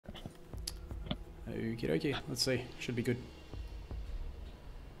Okie dokie. Let's see. Should be good.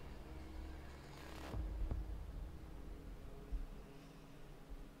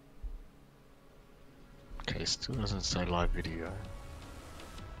 Okay, still doesn't say live video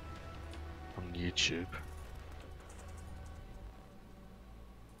on YouTube.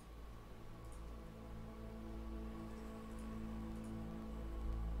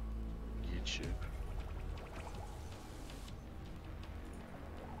 YouTube.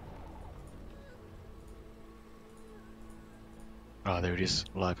 Oh, there it is,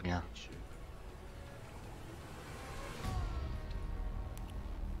 live now.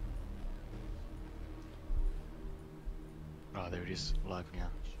 Oh, there it is, live now.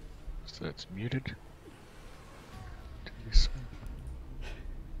 So it's muted. Do this one.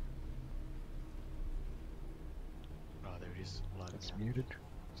 Oh, there it is, live it's now. Muted.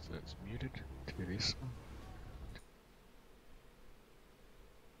 So it's muted. Do this one.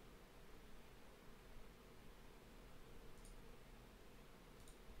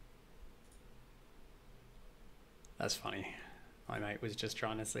 That's funny. My mate was just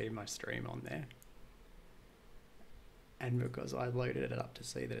trying to see my stream on there. And because I loaded it up to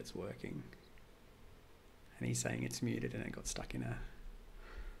see that it's working, and he's saying it's muted and it got stuck in a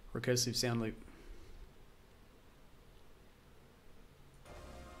recursive sound loop.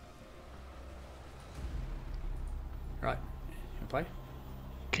 Right, you play?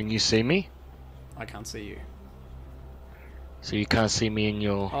 Can you see me? I can't see you. So you can't see me in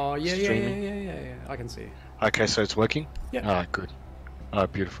your streaming? Yeah. I can see you. Okay, so it's working? Yeah. Alright, good.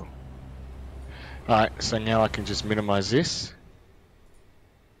 Alright, beautiful. Alright, so now I can just minimize this.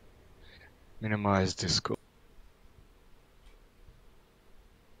 Minimize Discord.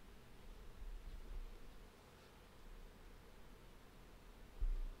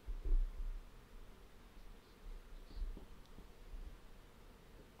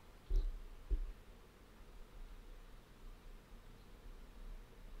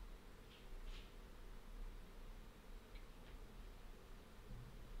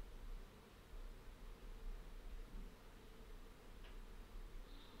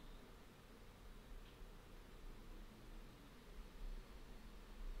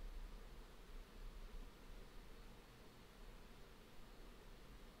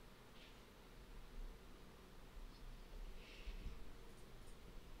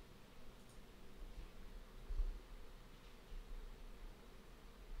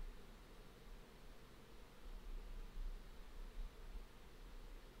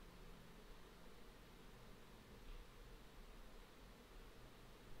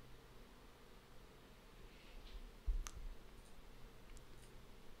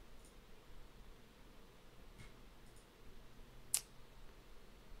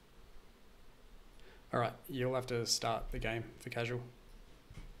 Alright, you'll have to start the game for casual.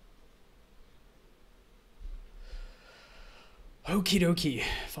 Okie dokie,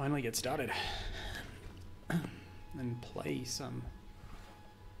 finally get started. And play some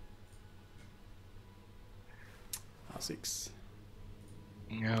R6.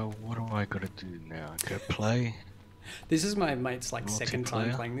 Now, what do I gotta do now? Go play? This is my mate's like second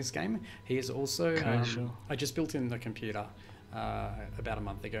time Multiplayer? playing this game. He is also, Casual. I just built in the computer about a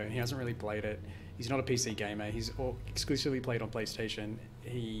month ago. He hasn't really played it. He's not a PC gamer. He's exclusively played on PlayStation.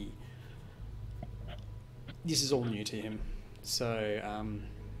 This is all new to him. So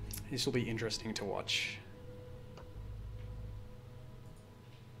this will be interesting to watch.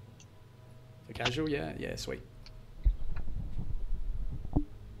 For casual, yeah, sweet.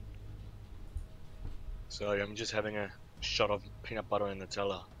 Sorry, I'm just having a shot of peanut butter and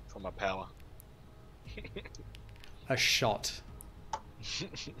Nutella for my power. A shot.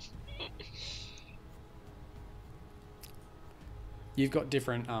 You've got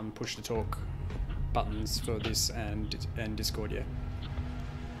different push to talk buttons for this and Discord, yeah?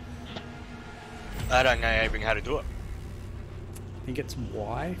 I don't know even how to do it. I think it's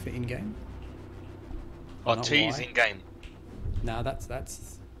Y for in-game. Oh, Not T is Y. in-game. No, that's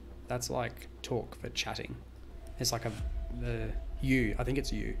like talk for chatting. It's like the U. I think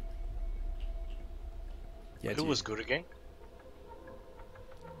it's U. Yeah, Who was good again?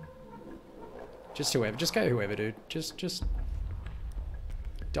 Just whoever. Just go whoever, dude. Just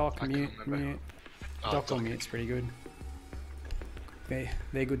dock, mute. Oh, Dock or mute's pretty good.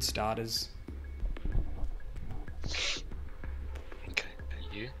 They're good starters. Okay,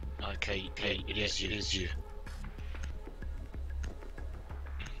 you? Okay, it is you.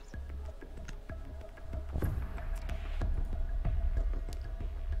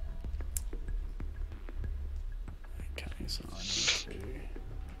 Okay, so I need to.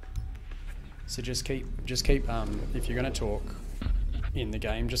 So just keep. If you're gonna talk, in the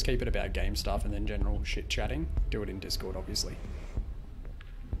game. Just keep it about game stuff and then general shit chatting. Do it in Discord, obviously.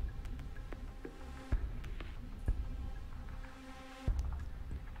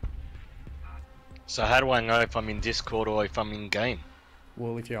 So how do I know if I'm in Discord or if I'm in game?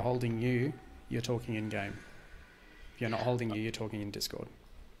 Well, if you're holding you, you're talking in game. If you're not holding you, you're talking in Discord.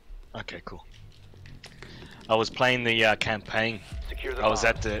 Okay, cool. I was playing the campaign. Secure the I was bomb.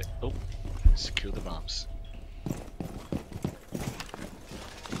 at the... Oh, secure the bombs.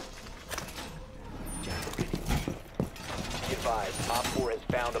 Be advised, Op 4 has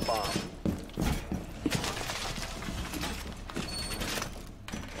found a bomb.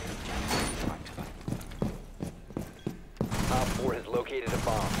 Op 4 has located a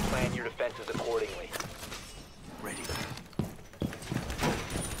bomb. Plan your defenses accordingly. Ready.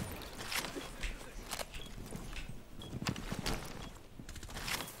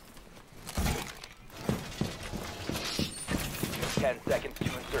 10 seconds to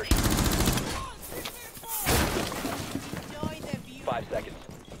insertion. 5 seconds.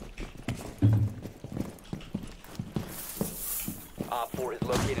 Op 4 has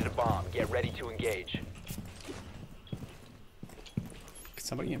located a bomb. Get ready to engage. Could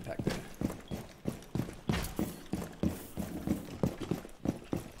somebody impact there?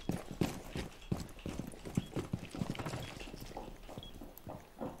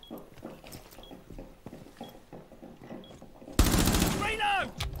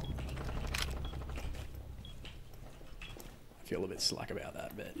 I feel a bit slack about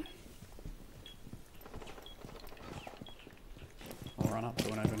that, but I'll run up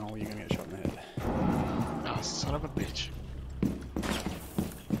to an open hole, you're gonna get shot in the head. Oh, son of a bitch.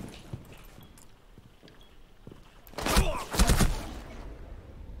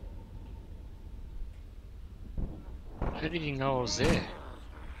 How did you know I was there?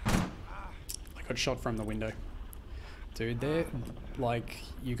 I got shot from the window. Dude, they're like,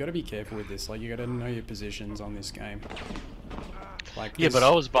 you gotta be careful with this. Like, you gotta know your positions on this game. Like, Yeah, but I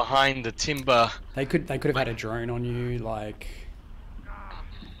was behind the timber. they could have had a drone on you. Like,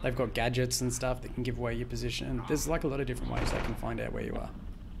 they've got gadgets and stuff that can give away your position. There's like a lot of different ways they can find out where you are.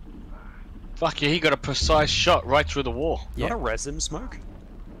 Fuck yeah, he got a precise shot right through the wall. Yeah. Not a resin smoke?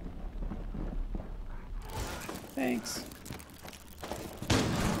 Thanks.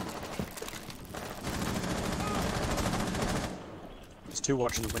 There's two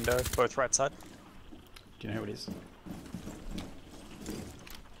watching the window, both right side. Do you know who it is?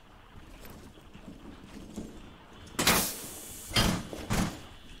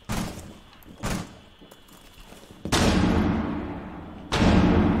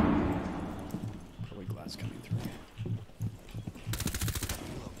 Probably glass coming through.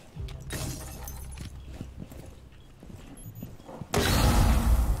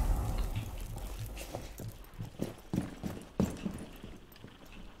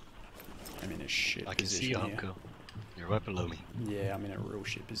 I'm in a shit I can see you, position here. Uncle. You're right below me. Yeah, I'm in a real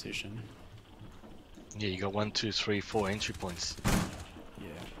shit position. Yeah, you got 1, 2, 3, 4 entry points. Yeah.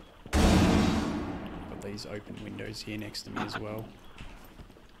 Got these open windows here next to me as well.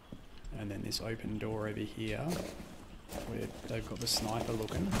 And then this open door over here, where they've got the sniper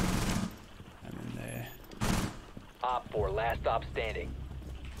looking. And then there. Op 4, last stop standing.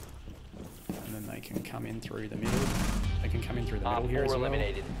 And then they can come in through the middle. They can come in through the Op middle here 4 as well.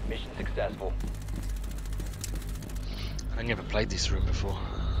 eliminated. Mission successful. I never played this room before.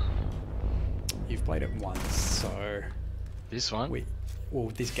 You've played it once, so This one? well,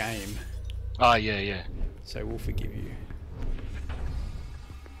 this game, Oh, yeah, yeah. so we'll forgive you.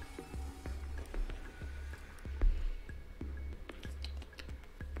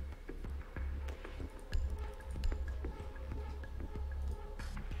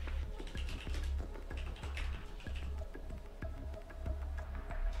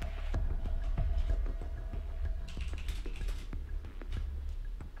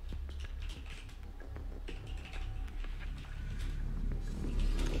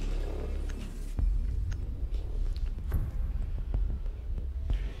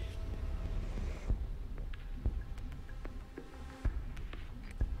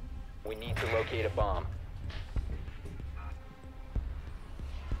 We need to locate a bomb.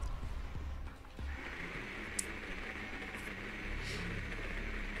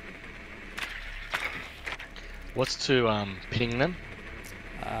 What's to ping them?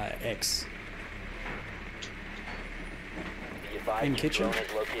 X. Be advised In your kitchen. drone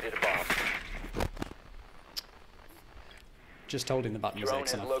has located a bomb. Just holding the button was Drone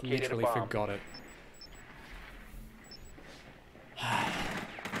X and I has located a literally bomb. forgot it.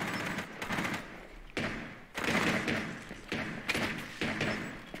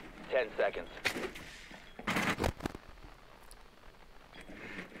 10 seconds.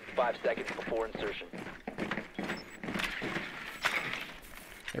 5 seconds before insertion.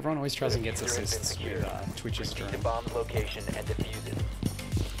 Everyone always tries and gets The diffuser has been assists secured. with Twitch's Proceed drone. to bomb's location and defuse it.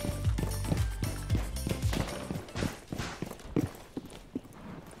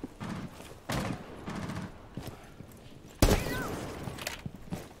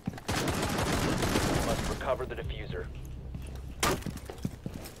 Must recover the diffuser.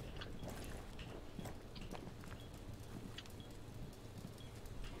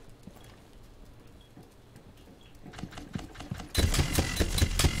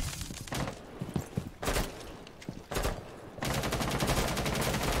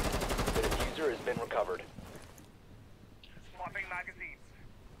 The diffuser has been recovered. Swapping magazines.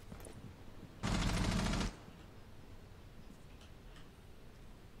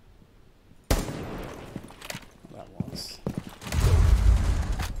 That was.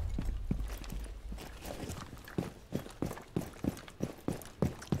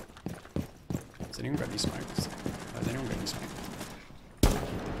 Has anyone got any smoke? Has anyone got any smoke?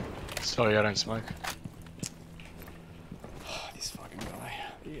 Sorry, I don't smoke. Oh, this fucking guy.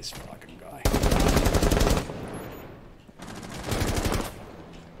 This fucking guy.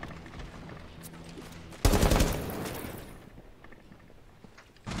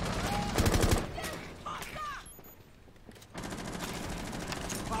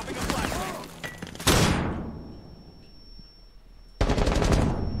 Popping a flashbang.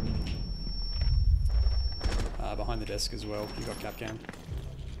 Behind the desk as well. You got cap cam.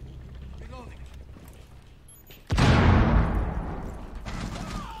 Reloading.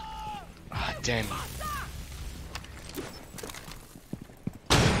 Ah, damn.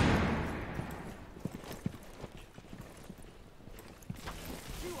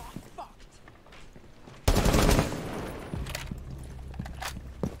 You are fucked.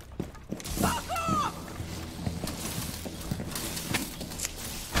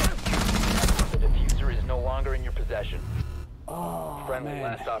 The diffuser is no longer in your possession. Oh, Friendly man.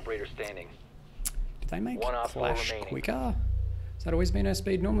 last operator standing. Did they make One off, four Clash remaining. quicker? Has that always been our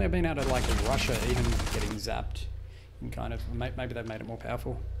speed? Normally I've been able to, like, in Russia, even getting zapped. And kind of, maybe they've made it more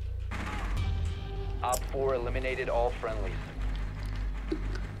powerful. Op 4 eliminated all friendlies.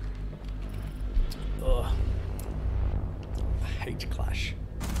 Ugh. I hate Clash.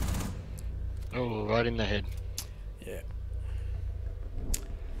 Oh, right in the head. Yeah.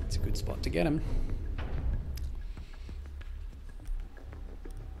 It's a good spot to get him.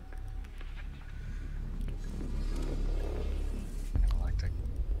 I like that.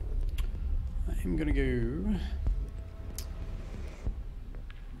 I'm gonna go.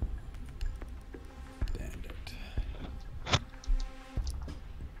 Bandit.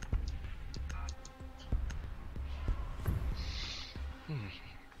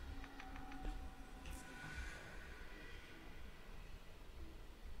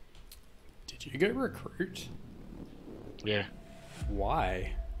 Did you go recruit? Yeah,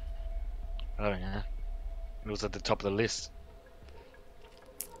 Why? I don't know. It was at the top of the list.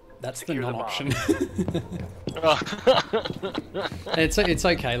 That's the Secure the non-option. Oh. it's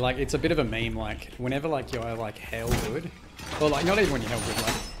okay. Like, it's a bit of a meme. Like, whenever like you're like hell good, or like not even when you're hell good,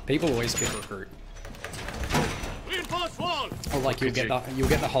 like people always pick recruit. Reinforce wall. Or like you'll Could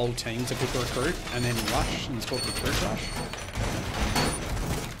get the whole team to pick a recruit and then rush, and it's called recruit rush.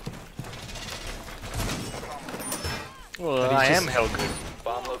 Well, But he's I am just- hell good.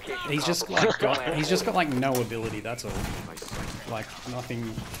 Bomb location. He's just compromised. like got he's just got like no ability. That's all. Like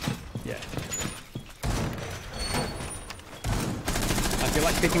nothing. Yeah. I feel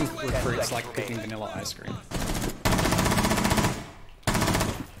like picking recruits like picking vanilla ice cream.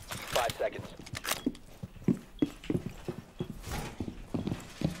 5 seconds.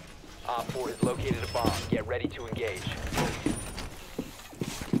 Op 4 has located a bomb. Get ready to engage.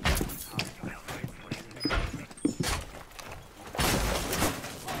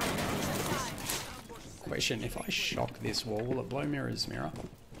 Question: if I shock this wall, will it blow Mirror's mirror?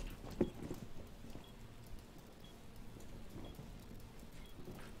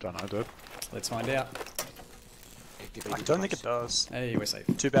 Don't know, dude. Let's find out. I don't think it does. Hey, we're safe.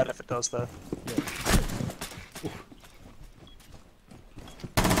 Too bad if it does, though.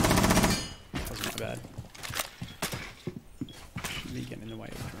 That was my bad. Shouldn't be getting in the way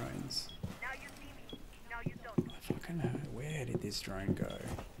of drones. Now you see me. Now you don't. I fucking know. Where did this drone go?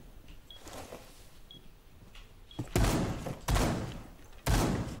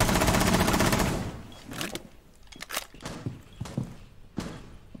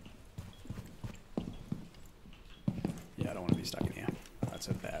 Yeah, I don't want to be stuck in here. That's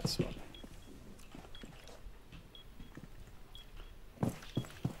a bad spot.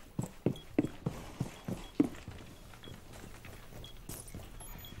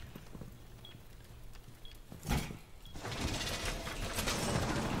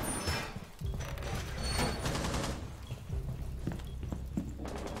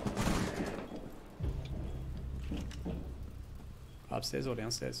 upstairs or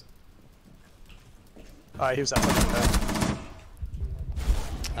downstairs? He was at window.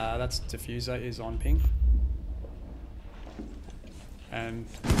 That's diffuser is on ping. And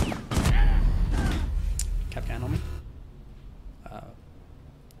Capcan on me.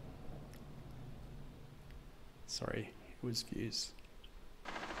 Sorry, it was fuse.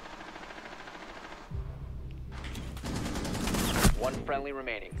 One friendly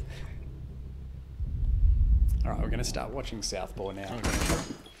remaining. Alright, we're going to start watching Southpaw now.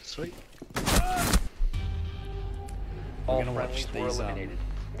 Sweet. All gonna watch friendlies were these, eliminated.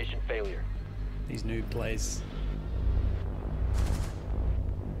 Mission failure. These noob plays.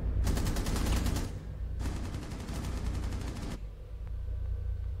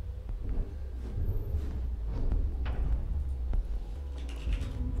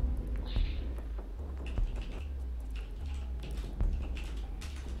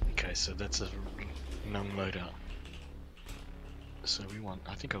 Okay, so that's a known loadout. So we want,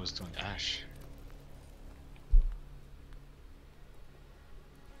 I think I was doing Ash.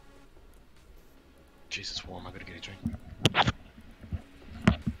 Jesus, warm, I gotta get a drink.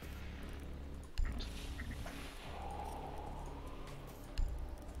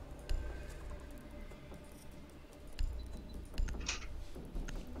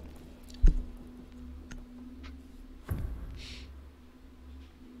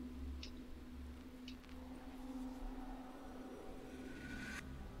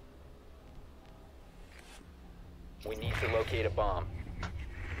 We need to locate a bomb.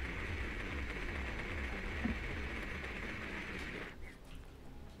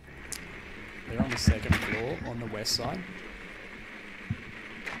 They're on the second floor on the west side.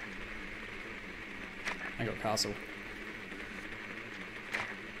 I got castle.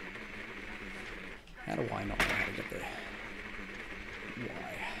 How do I not know how to get there?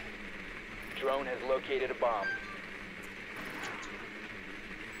 Why? Drone has located a bomb.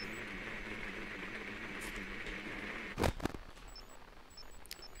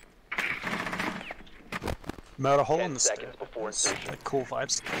 Murder hole 10 in the seconds stairs. before insertion. Like cool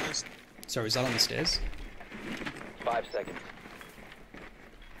vibes. So is that on the stairs? 5 seconds.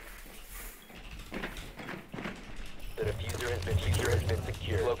 The diffuser has been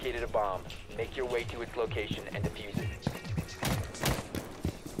secured. Located a bomb. Make your way to its location and defuse it.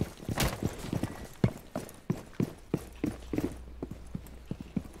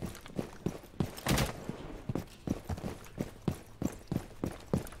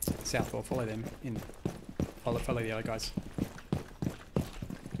 Southpaw, follow them in. Follow the other guys.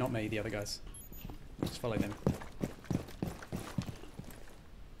 Not me, the other guys. Just follow them.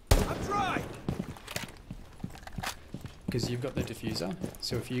 I'm dry. Because you've got the diffuser,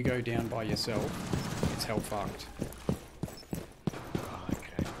 so if you go down by yourself, it's hell fucked. Oh,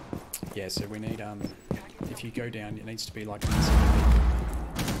 okay. Yeah, so we need, if you go down, it needs to be like this.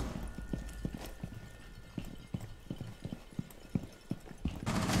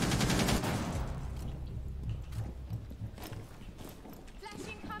 Flash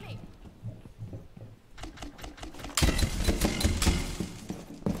incoming.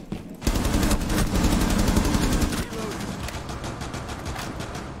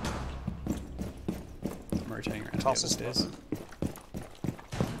 I'm rotating around the Toss other us stairs.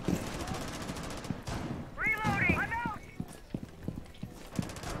 Reloading. I'm out.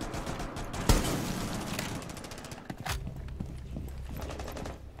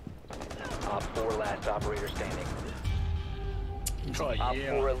 Op 4 last operator standing. Oh, Op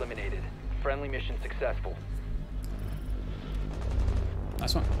yeah. 4 eliminated. Friendly mission successful.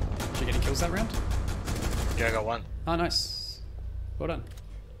 Nice one. Did you get any kills that round? Yeah, I got one. Oh, nice. Well done.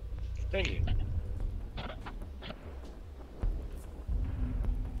 Thank you.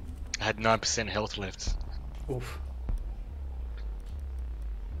 I had 9% health left. Oof.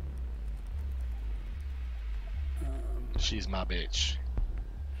 She's my bitch.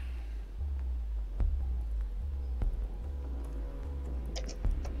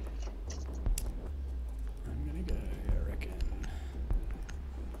 I'm gonna go, I reckon.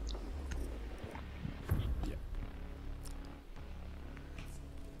 Yep.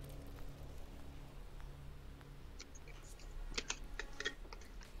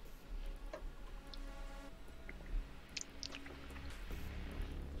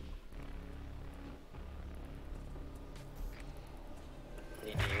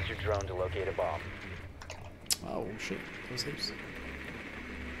 Need to use your drone to locate a bomb. Oh shit, those heaps.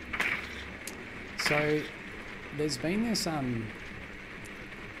 So, there's been this, one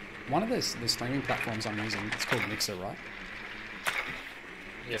of the streaming platforms I'm using, it's called Mixer, right?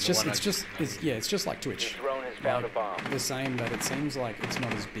 Yeah, It's the just, one it's just like Your Twitch. drone has found a bomb. The same, but it seems like it's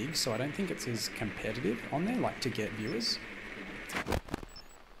not as big, so I don't think it's as competitive on there, like to get viewers.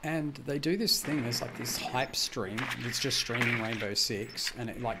 And they do this thing, there's like this hype stream that's just streaming Rainbow Six, and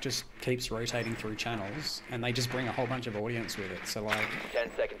it like just keeps rotating through channels, and they just bring a whole bunch of audience with it. So like, 10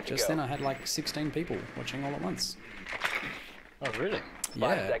 seconds to just go. then I had like 16 people watching all at once. Oh, really? 5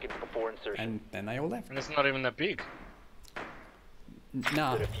 Yeah, seconds before insertion. and then they all left. And it's not even that big.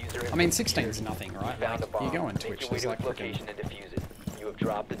 Nah, The diffuser has I mean been 16 is secured. nothing, right? You found a Like, bomb. you go on Make Twitch, your way there's to like its location freaking, and defuse it. You have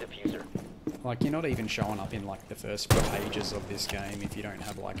dropped the diffuser. like you're not even showing up in like the first pages of this game if you don't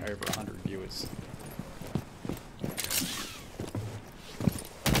have like over 100 viewers.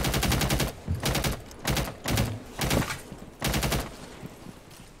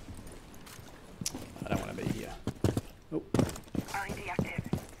 I don't want to be here. Oh, RED active.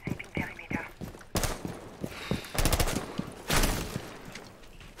 Saving perimeter.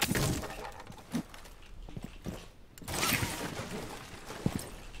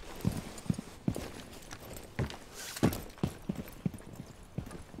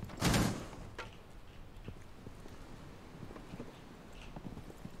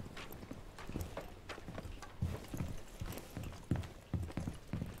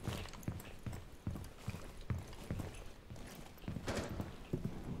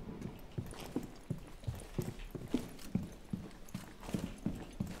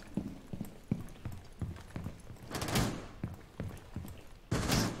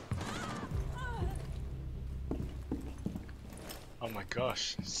 Oh my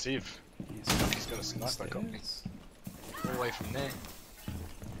gosh, Civ. yes, He's got a sniper, got me. stairs. All the way from there.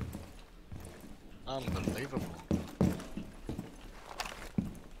 Unbelievable.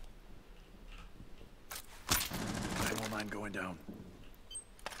 I don't mind going down.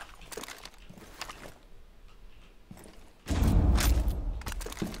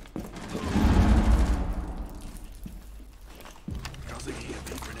 Tossing a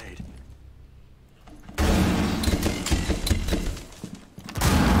EMP grenade.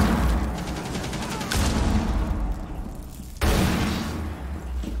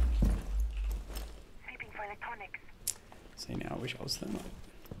 Sweeping for electronics. See, now I wish I was thermite.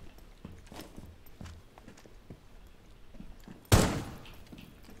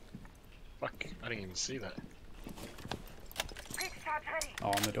 Fuck, I didn't even see that. Breach charge ready. Oh,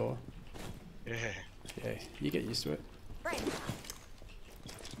 on the door. Yeah. Yeah, you get used to it.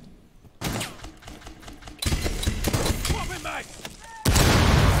 Swapping back!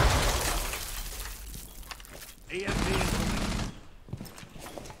 EMP incoming.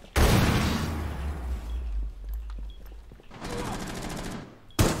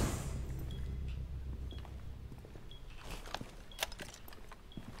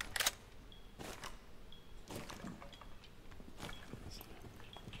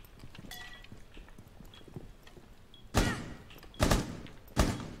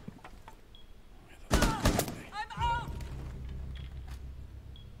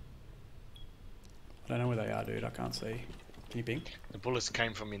 I don't know where they are, dude. I can't see. Can you ping? The bullets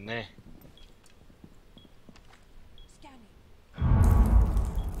came from in there. Scanning.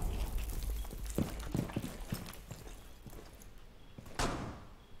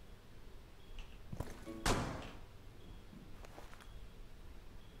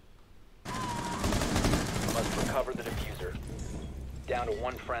 Must recover the diffuser. Down to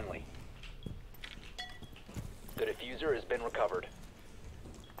one friendly. The diffuser has been recovered.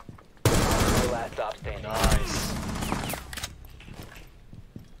 The last stop standing. Nice.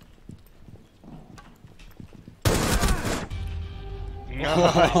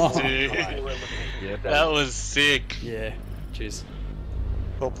 Nice, dude. Yeah, That was sick. Yeah. Cheers.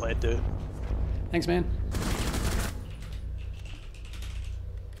 Well played, dude. Thanks, man.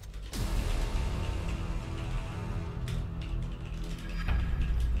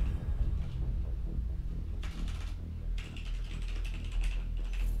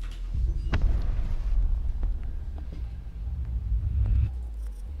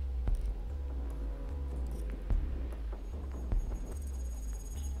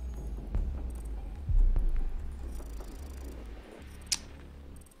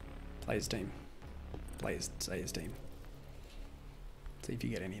 Play his team. Say his team. See if you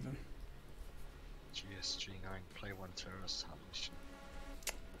get any of them. GSG9, play one terrorist hunt mission.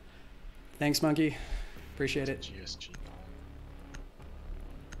 Thanks, Monkey. Appreciate it. GSG9.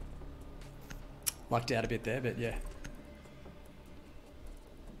 Lucked out a bit there, but yeah.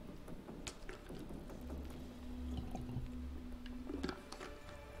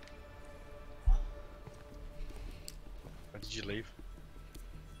 When did you leave?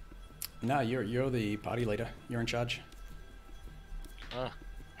 No, you're the party leader. You're in charge. Ah,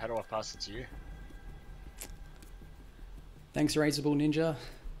 how do I pass it to you? Thanks, Razorbull Ninja.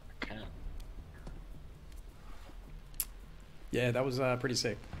 I can't. Yeah, that was pretty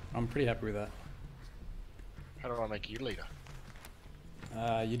sick. I'm pretty happy with that. How do I make you leader?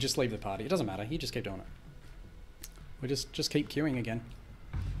 You just leave the party. It doesn't matter. You just keep doing it. We just keep queuing again.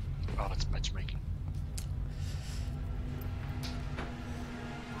 Oh, it's matchmaking.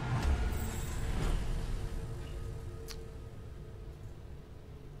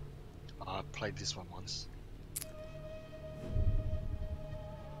 I played this one once.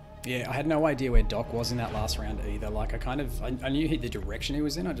 Yeah, I had no idea where Doc was in that last round either. Like, I knew the direction he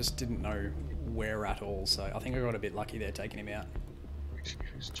was in, I just didn't know where at all, so I think I got a bit lucky there taking him out. Actually,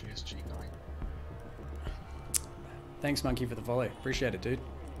 who's GSG9? Thanks, Monkey, for the follow. Appreciate it, dude.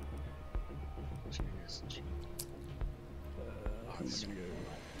 GSG. Who am I gonna go?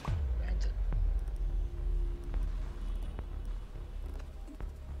 Bandit.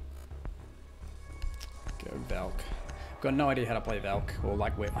 Go Valk. Got no idea how to play Valk, or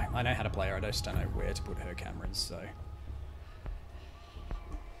like where. I know how to play her, I just don't know where to put her cameras, so.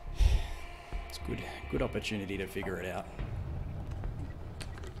 It's good opportunity to figure it out.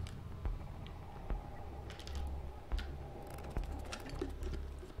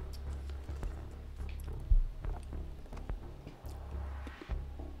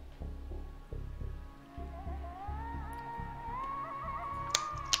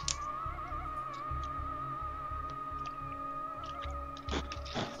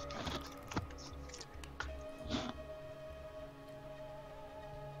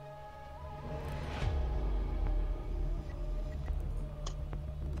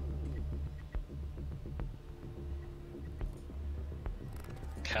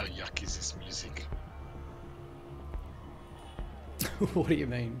 How yuck is this music? What do you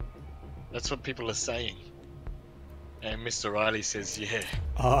mean? That's what people are saying. And Mr. Riley says, yeah.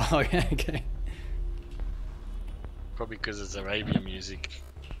 Oh, yeah, okay. Probably because it's Arabian music.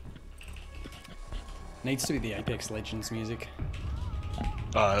 Needs to be the Apex Legends music.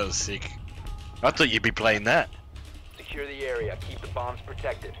 Oh, that was sick. I thought you'd be playing that. Secure the area. Keep the bombs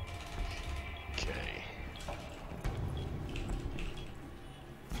protected. Okay.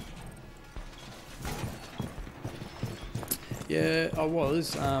 Yeah, I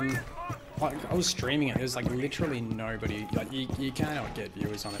was. I was streaming it. There's like literally nobody. Like you cannot get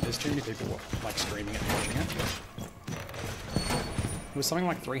viewers on it. There's too many people like streaming it and watching it. There was something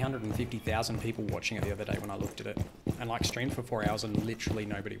like 350,000 people watching it the other day when I looked at it, and like streamed for 4 hours and literally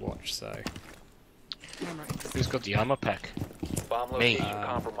nobody watched. So. Who's got the armor pack? Bomb Me. location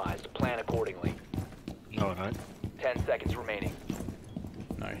compromised. Plan accordingly. No, I don't. 10 seconds remaining.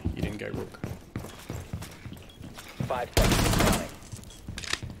 No, you didn't go Rook. 5 seconds remaining.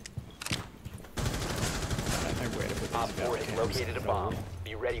 I don't know where to put Op these 4 Valk has cams located a at all. bomb.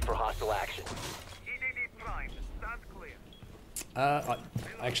 Be ready for hostile action. EDD prime. Stand clear.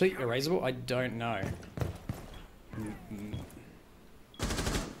 Actually, erasable. I don't know.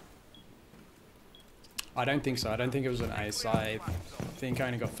 I don't think so. I don't think it was an ace. I think I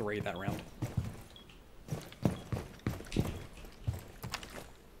only got 3 that round.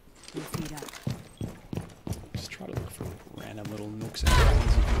 Just try to look for random little nooks and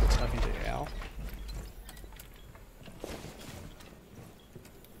crannies you can put stuff into. Ow.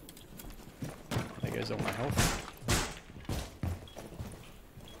 There goes all my health.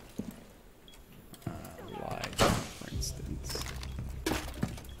 Like, for instance.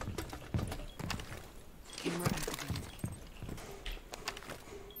 Camera activated.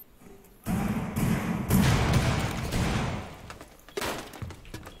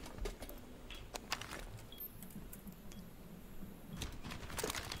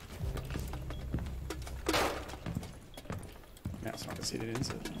 Now it's not gonna see it, is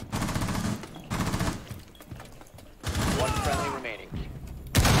it? One friendly remaining. Be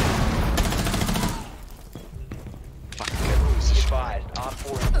advised, Op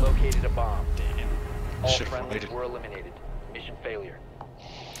 4 has located a bomb. Damn. All Should've friendlies waited. were eliminated. Mission failure.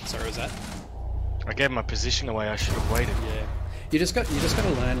 Sorry, was that? I gave my position away. I should have waited. Yeah. You just got to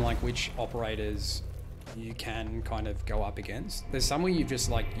learn like which operators you can kind of go up against. There's some where you're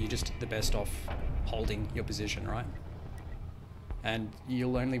just the best off holding your position, right? And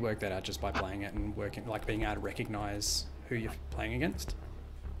you'll only work that out just by playing it and working, like being able to recognize who you're playing against.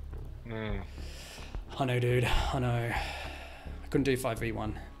 I know, dude. I know. I couldn't do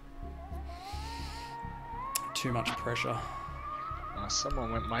 5v1. Too much pressure. Oh,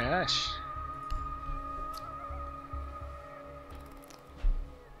 someone went my ash.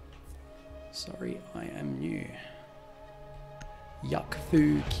 Sorry, I am new. Yuck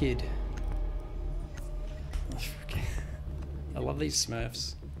foo kid. I love these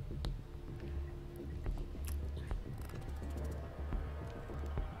Smurfs.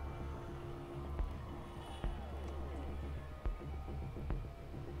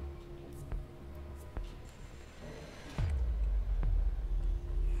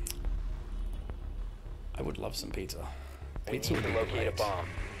 love some pizza. We Pizza need would to be locate a great. bomb.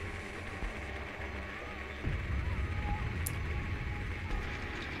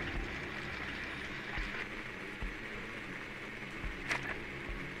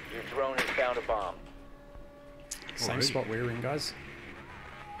 Your drone has found a bomb. Same Already? spot we were in, guys.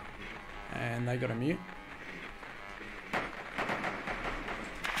 And they got a mute.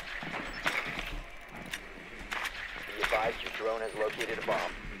 Be advised your drone has located a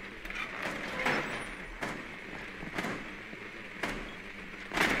bomb.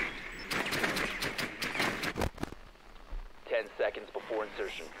 Seconds before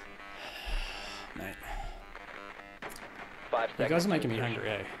insertion. Mate. 5 You seconds. guys are to making me insertion.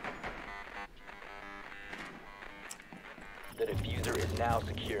 hungry, eh? The diffuser is now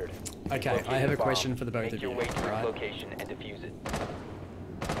secured. Okay, Locate I have the a question bomb. for the both Make of your you, way to its right? location and defuse it.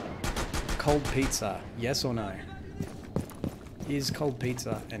 Cold pizza, yes or no? Is cold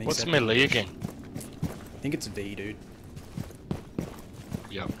pizza an What's acceptable melee dish? again? I think it's V, dude.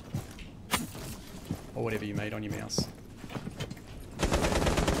 Yep. Or whatever you made on your mouse.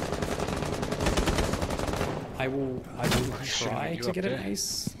 I will Shouldn't try you to up get an there?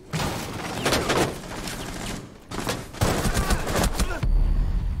 ace.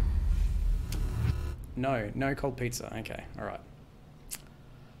 No cold pizza. Okay, alright.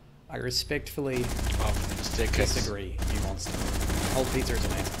 I respectfully Staircase. disagree, you monster. Cold pizza is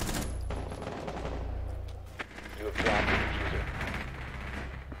amazing. You have dropped the diffuser.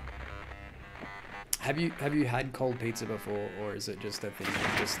 Have you had cold pizza before, or is it just a thing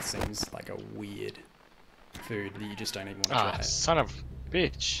that just seems like a weird food that you just don't even want to Ah, try? son of a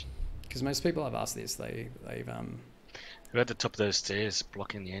bitch. Because most people I've asked this, they've We're at the top of those stairs,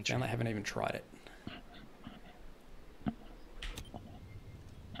 blocking the entry. found they haven't even tried it.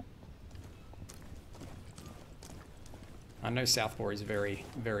 I know Southpaw is very,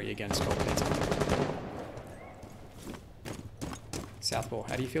 very against cold pizza. Southpaw,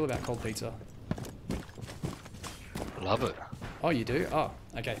 how do you feel about cold pizza? Love it. Oh, you do? Oh,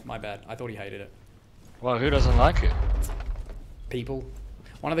 okay, my bad. I thought he hated it. Well, who doesn't like it? People.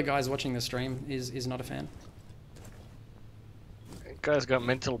 One of the guys watching the stream is not a fan. Guy's got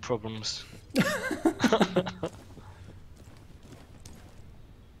mental problems.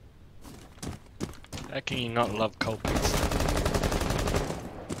 How can you not love cold pizza?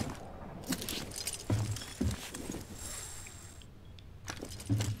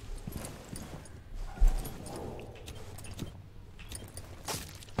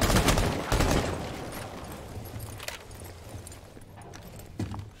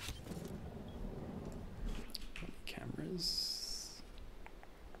 Cameras.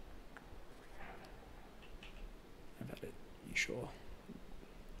 How about it? You sure?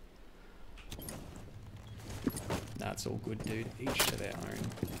 That's all good, dude. Each to their own.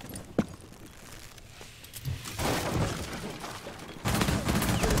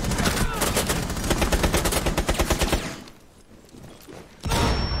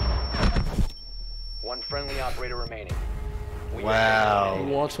 One friendly operator remaining. We Wow. have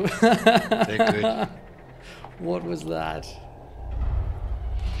What? They're good. What was that?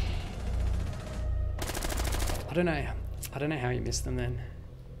 I don't know. I don't know how you missed them then.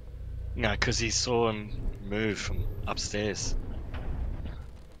 No, because he saw him move from upstairs.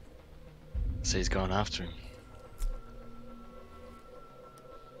 So he's going after him.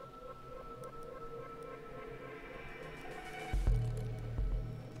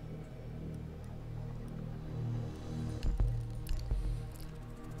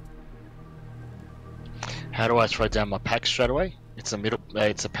 How do I throw down my pack straight away? It's a middle.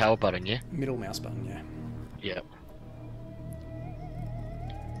 It's a power button, yeah. Middle mouse button, yeah. Yep.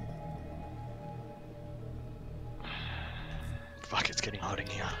 Fuck, it's getting hot in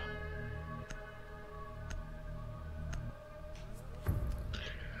here.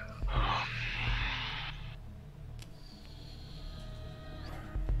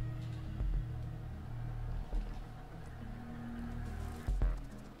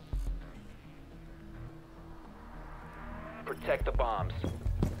 Protect the bombs.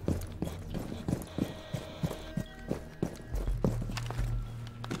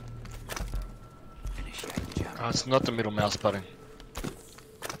 Oh, it's not the middle mouse button.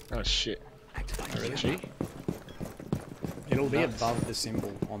 Oh shit. Oh, really? G? It'll be Nuts. above the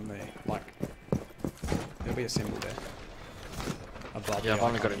symbol on there. Like, there'll be a symbol there. Above Yeah, the I've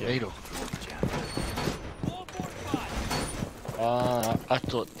only got icon, a yeah. needle. I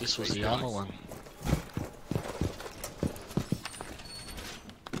thought this was the armor one.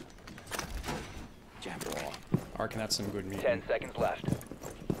 I reckon that's some good 10 mutant. seconds left.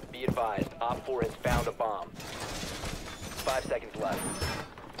 Be advised, Op 4 has found a bomb. 5 seconds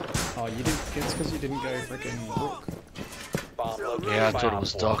left. Oh, you didn't. It's because you didn't go freaking Rook. Bomb located Yeah, I by thought it Op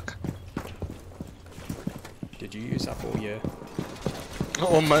was 4. dark. Did you use up all your?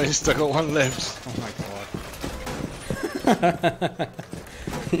 Almost, I got one left. Oh my god.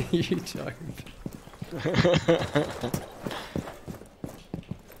 You don't.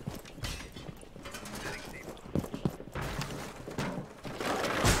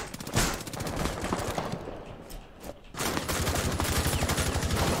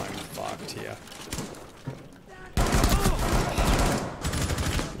 I'm fucked here.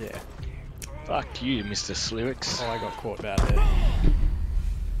 Yeah. Fuck you, Mr. Slyrix. Oh, I got caught bad there.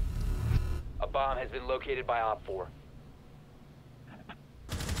 A bomb has been located by Op 4.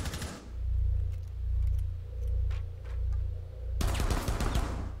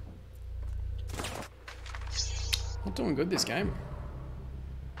 Not doing good this game.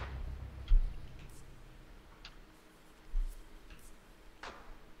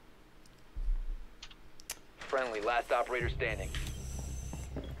 Friendly, last operator standing.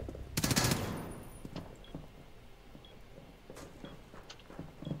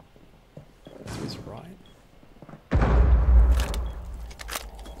 To his right.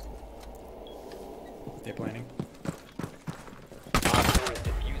 They're planning. Op 4 is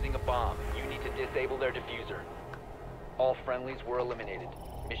defusing a bomb. You need to disable their diffuser. All friendlies were eliminated.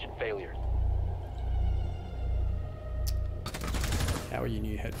 Mission failure. How are your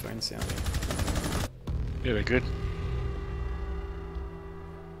new headphones sounding? Yeah, they're good.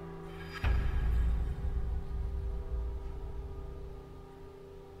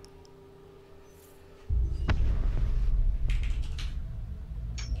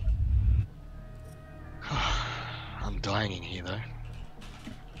 I'm dying in here though.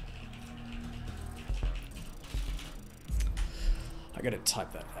 I gotta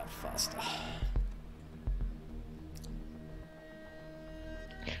type that out faster.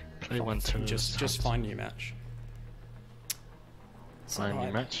 Play one turn. Just find new match. Find new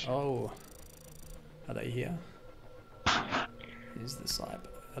Sub match? Oh. Are they here? Is the sub?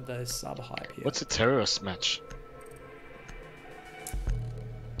 Are they sub hype here? What's a terrorist match?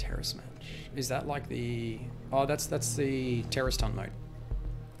 terrorist match? Is that like the? Oh, that's the terrorist hunt mode.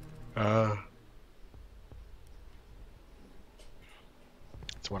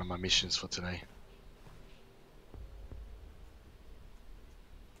 It's one of my missions for today.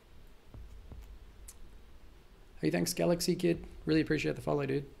 Hey, thanks Galaxy Kid. Really appreciate the follow,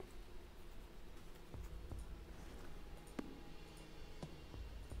 dude.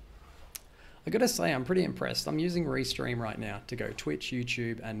 I gotta say, I'm pretty impressed. I'm using Restream right now to go Twitch,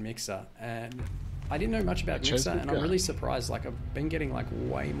 YouTube, and Mixer, and I didn't know much about Mixer, and I'm really surprised. Like, I've been getting like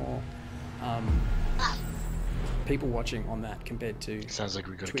way more people watching on that compared to Sounds like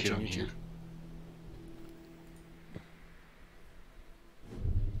we got Twitch a kid and on here. YouTube.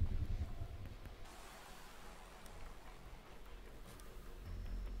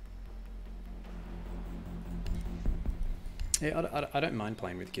 Yeah, I don't mind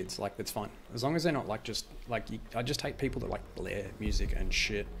playing with kids. Like, that's fine. As long as they're not like just like I just hate people that like blare music and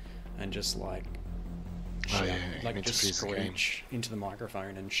shit and just like shout, yeah, like it just interferes with the game. screech into the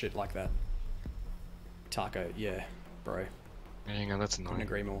microphone and shit like that. Taco, yeah, bro. Hang on, that's Couldn't annoying.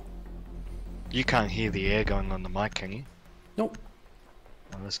 agree more. You can't hear the air going on the mic, can you? Nope.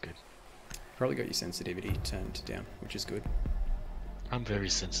 Oh, that's good. Probably got your sensitivity turned down, which is good. I'm very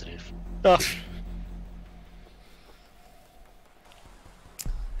sensitive. Oh.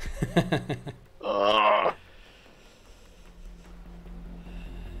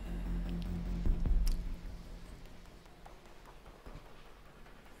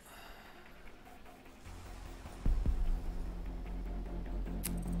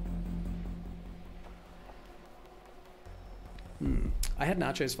 I had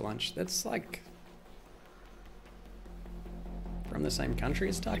nachos for lunch. That's like from the same country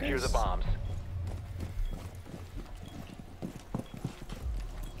as tacos. Secure the bombs.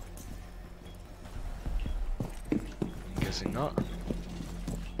 I'm guessing not.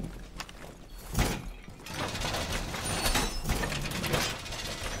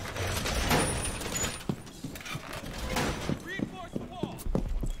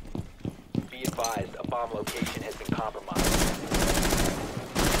 Be advised, a bomb location has been compromised.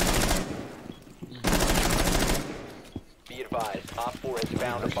 Be advised, Op 4 has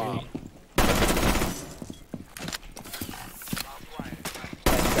found a bomb.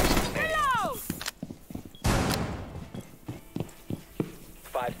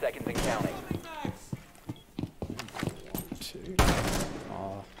 5 seconds and counting. Two.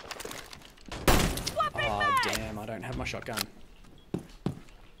 Oh. Oh, damn, I don't have my shotgun.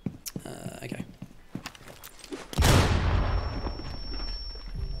 Okay.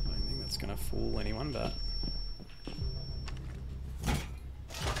 time,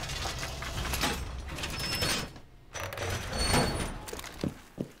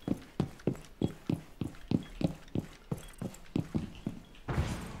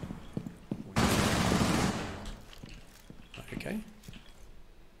 but okay.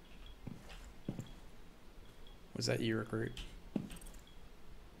 Was that you, recruit?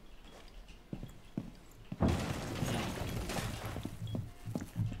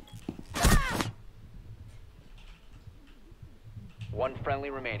 One friendly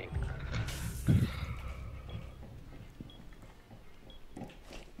remaining.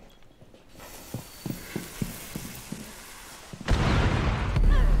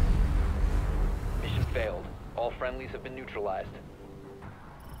 Mission failed. All friendlies have been neutralized.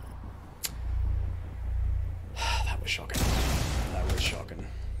 That was shocking. That was shocking.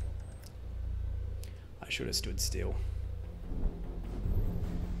 I should have stood still.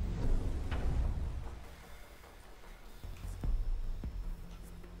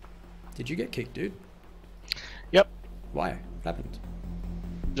 Did you get kicked, dude? Yep. Why? What happened?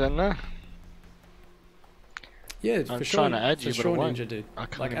 Don't know. Yeah, I'm for sure. trying to add you, for but sure, it won't. Ninja, dude. I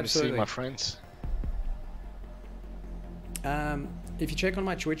can't Like, even absolutely. see my friends. If you check on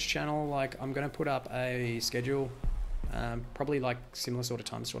my Twitch channel, like, I'm gonna put up a schedule, probably like similar sort of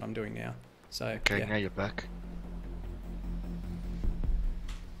times to what I'm doing now. So Okay, yeah, now you're back.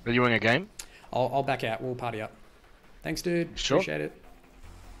 Are you in a game? I'll back out. We'll party up. Thanks, dude. Sure. Appreciate it.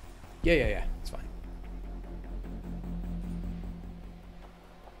 Yeah. It's fine.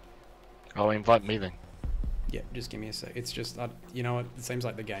 Oh, invite me then. Yeah, just give me a sec. It's just, you know what? It seems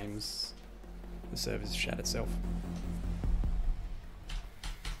like the server's shat itself.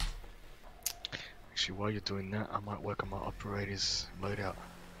 Actually, while you're doing that, I might work on my operator's loadout.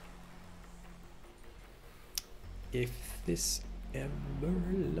 If this ever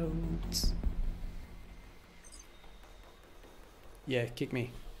loads. Yeah, kick me.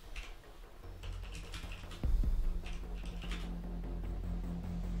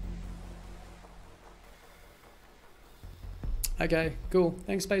 Okay, cool.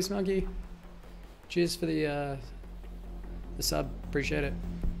 Thanks, Space Monkey. Cheers for the sub. Appreciate it.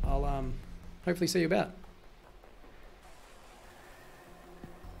 I'll hopefully see you about.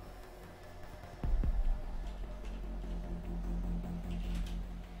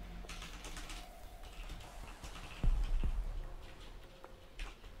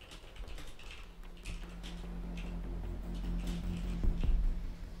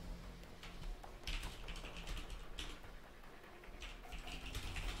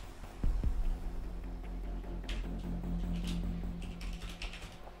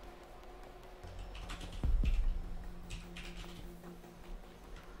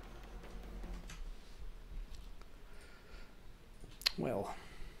 Well,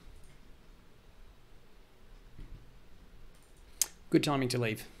 good timing to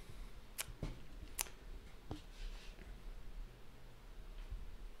leave.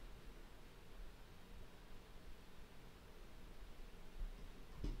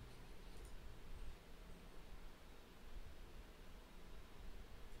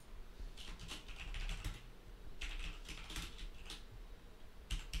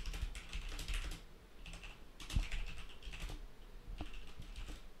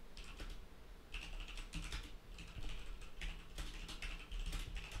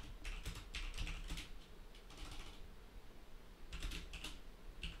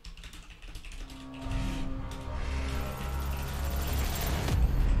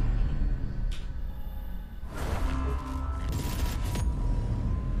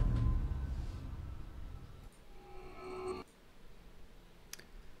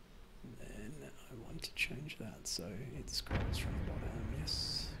 To change that so it scrolls from the bottom.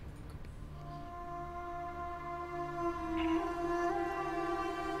 Yes.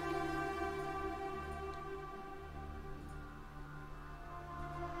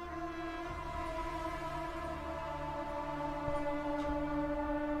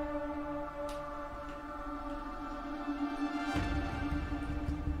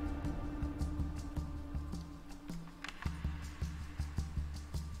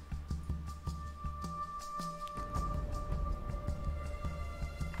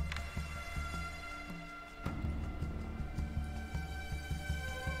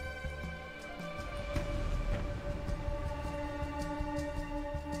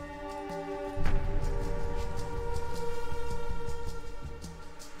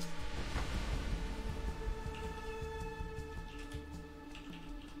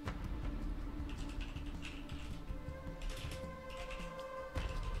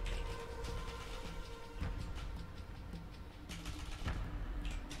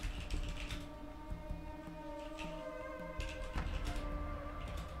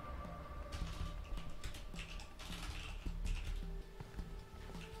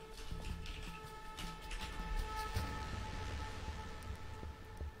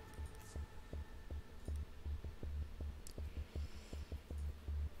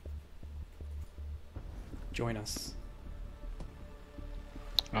 Join us.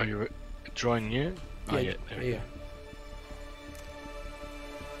 Are you joining you? Oh, yeah. There we yeah. go.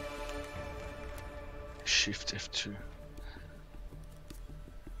 Shift F2.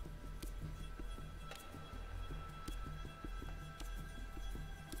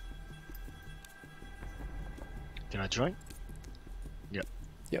 Did I join? Yep.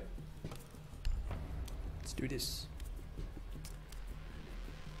 Yep. Let's do this.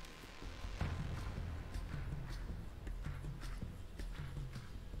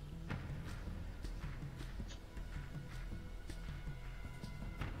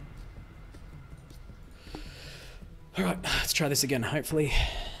 Alright, let's try this again. Hopefully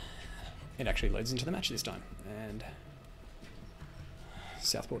it actually loads into the match this time and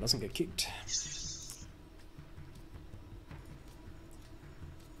Southport doesn't get kicked.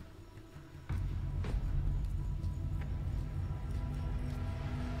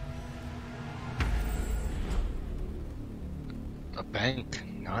 A bank.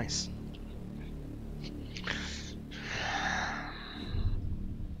 Nice.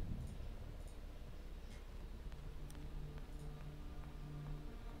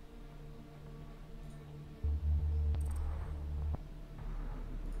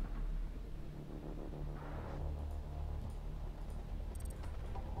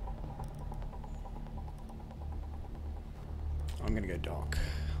 I'm gonna go dock.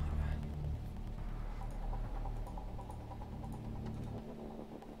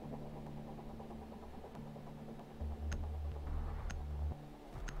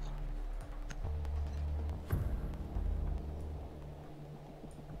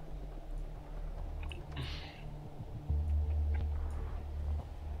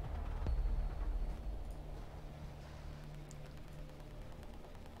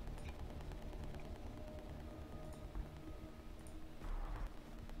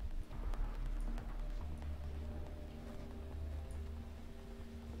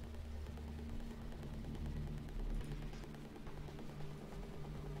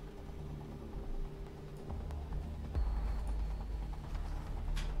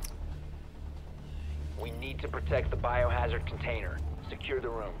 We need to protect the biohazard container. Secure the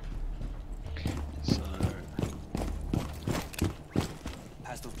room. So,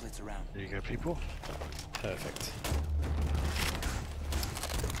 Pass those plates around. there you go, people. Perfect.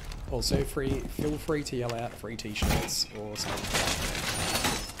 Also, feel free to yell out free t-shirts or something.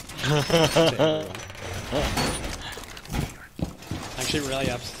 To everyone. Actually,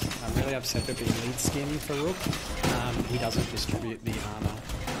 I'm really upset that the elite skin for Rook, he doesn't distribute the armor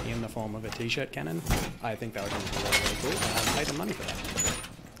in the form of a t-shirt cannon. I think that would be really cool, and I'd pay the money for that.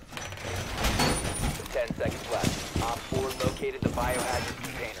 10 seconds left. Op 4 located the biohazard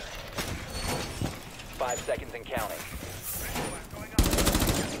container. 5 seconds and counting.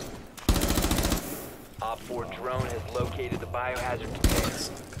 Op 4 drone has located the biohazard container.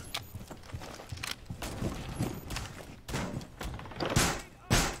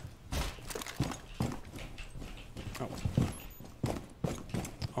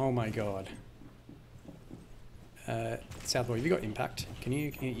 Oh my god. Southboy, have you got impact? Can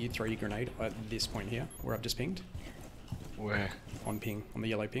you throw your grenade at this point here, where I've just pinged? Where? On ping, on the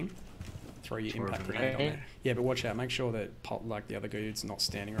yellow ping. Throw your Throw a impact grenade on grenade? there. Yeah, but watch out, make sure that Pop, like the other dude's not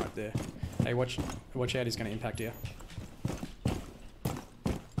standing right there. Hey, watch out, he's gonna impact here.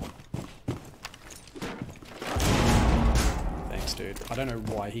 Thanks, dude. I don't know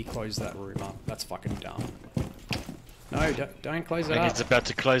why he closed that room up. That's fucking dumb. No, don't close it I think up. it's about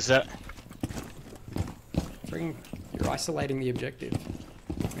to close that. Freaking, you're isolating the objective.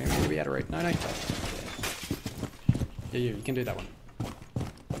 Maybe we had a no. Yeah, you can do that one.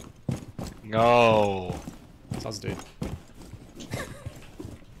 No. Sus, dude.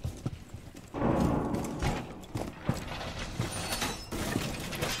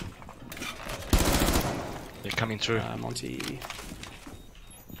 They're coming through. Monty.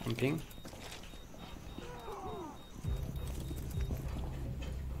 On ping.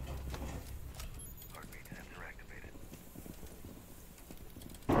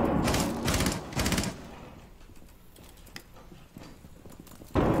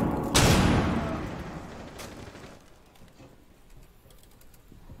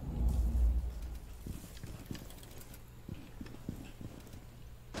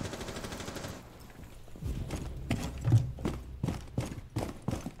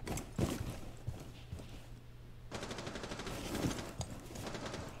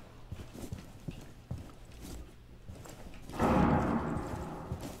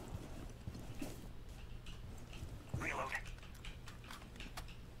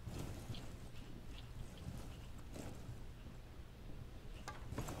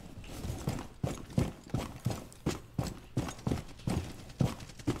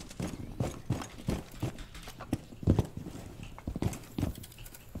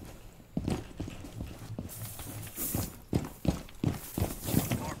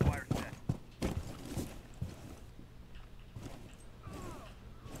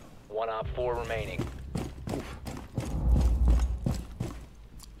 One op 4 remaining.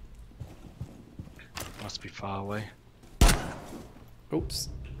 Must be far away. Oops.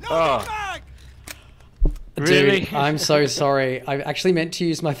 Oh, Dude, really? I'm so sorry. I actually meant to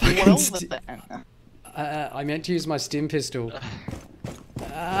use my fucking Well, I meant to use my stim pistol.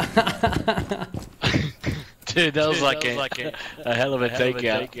 dude, that was like a hell of a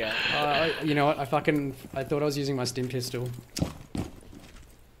takeout. You know what? I thought I was using my stim pistol,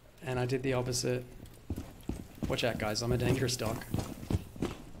 and I did the opposite. Watch out, guys! I'm a dangerous dog.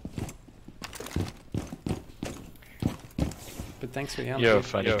 But thanks for the help. You're a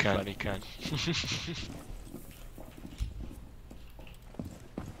dude. funny cunt.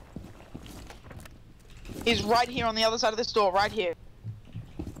 He's right here on the other side of this door, right here.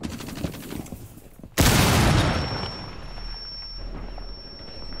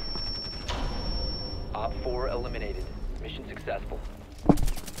 Op 4 eliminated. Mission successful.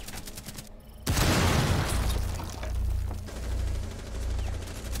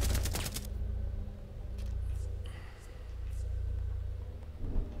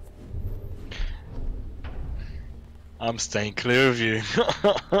 I'm staying clear of you.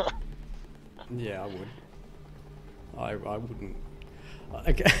 Yeah, I would. I wouldn't.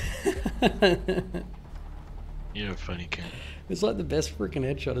 Okay. You're a funny cunt. It's like the best freaking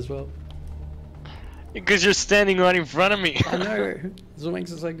headshot as well. Because you're standing right in front of me. I know. That's what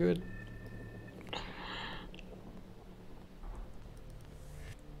makes it so good.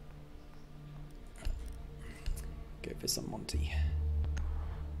 Go for some Monty.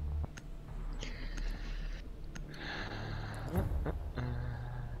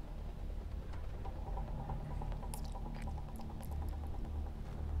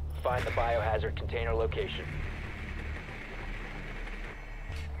 Find the biohazard container location.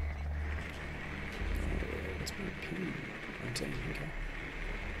 What's my pin? 19, okay.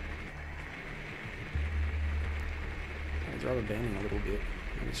 I was rubber banding a little bit.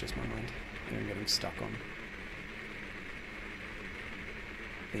 Maybe it's just my mind. I think I'm getting stuck on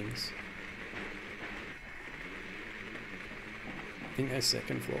things. I think they're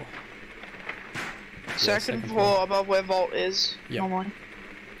second floor. Second floor above where Vault is. Yep. Normally.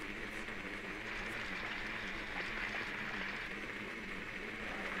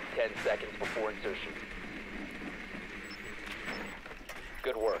 Seconds before insertion.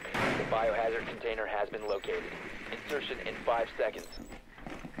 Good work. The biohazard container has been located. Insertion in 5 seconds.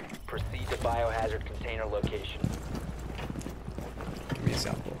 Proceed to biohazard container location. Give me a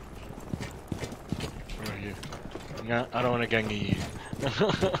southpaw. Where are you? No, I don't want to gang you.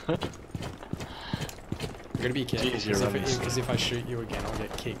 I'm gonna be careful Jeez, you're running. because if I shoot you again, I'll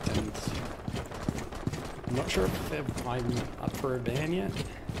get kicked, and I'm not sure if I'm up for a ban yet.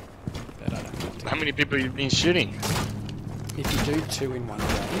 But I don't want to. How many people have you been shooting? If you do 2 in one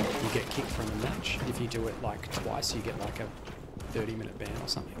game, you get kicked from the match. If you do it like twice, you get like a 30-minute ban or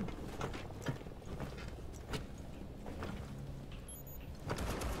something.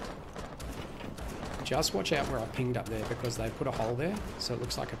 Just watch out where I pinged up there because they put a hole there, so it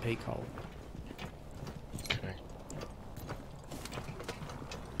looks like a peak hole. Okay.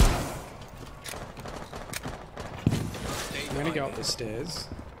 I'm gonna go up the stairs.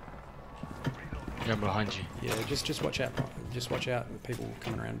 Yeah, behind you. Yeah, just watch out. Just watch out with people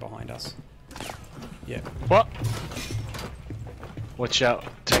coming around behind us. Yeah. What? Watch out,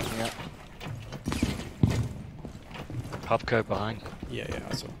 taking out. Popco behind. Yeah,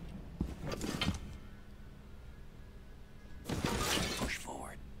 I saw. Push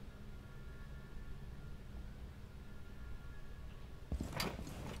forward.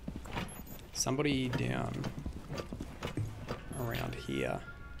 Somebody down around here.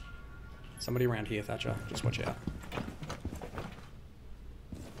 Somebody around here, Thatcher. Just watch out.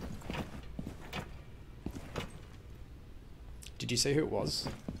 Did you see who it was?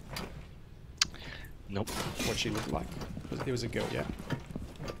 Nope. What she looked like? It was a girl, yeah.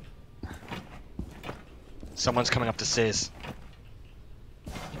 Someone's coming up the stairs.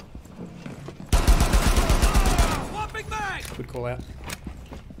 Good call out.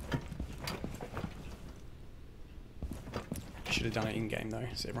 Should have done it in game though,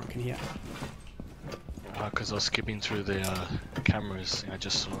 so everyone can hear. Because I was skipping through the cameras. I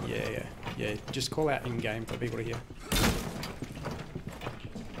just saw it. Yeah. Just call out in game for people to hear.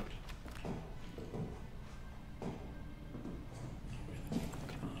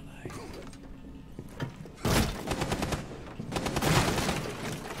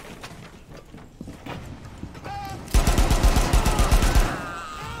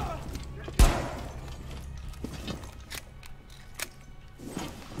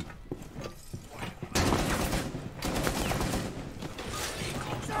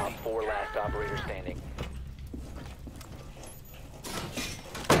 4 last operator standing.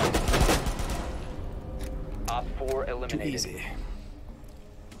 Op 4 Too eliminated. easy.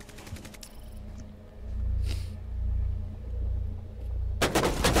 I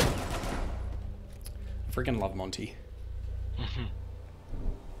freaking love Monty.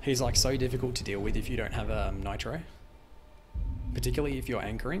 He's like so difficult to deal with if you don't have nitro. Particularly if you're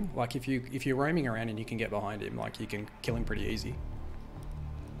anchoring. Like if you're roaming around and you can get behind him, like you can kill him pretty easy.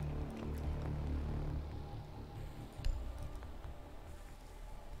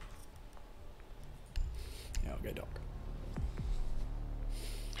 Yeah, I'll go Doc.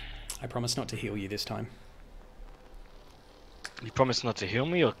 I promise not to heal you this time. You promise not to heal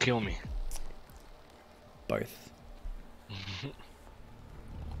me or kill me? Both.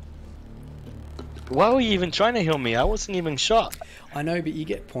 Why were you even trying to heal me? I wasn't even shot. I know, but you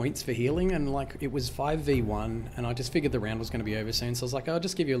get points for healing, and like it was 5v1, and I just figured the round was going to be over soon, so I was like, I'll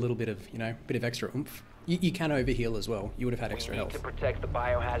just give you a little bit of, you know, bit of extra oomph. You can overheal as well. You would have had extra We need health. to protect the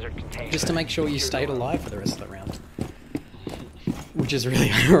biohazard container. Just to make sure you Secure stayed the room. alive for the rest of the round. Which is really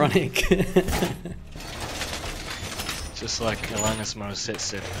ironic. Just like Alanis Morissette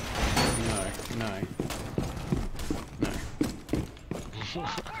said. No. No.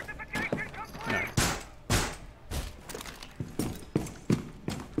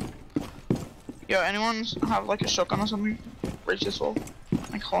 Yo, anyone have like a shotgun or something? Breach this wall.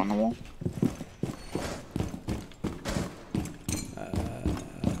 Like hole in the wall.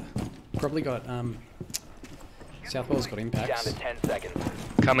 Probably got, Southwell's got Down impacts. to 10 seconds.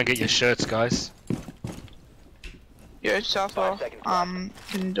 Come and get your shirts, guys. Yo, Southwell, 5 seconds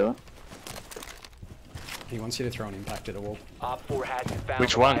left. can you do it? He wants you to throw an impact at the wall. Op 4 hasn't found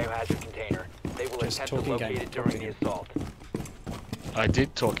Which the one? biohazard container. They will Just attempt to talking locate game. it during Talking the game. assault. I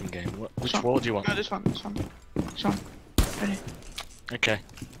did talking game. Which This wall do you want? No, this one. This one. Ready? Okay.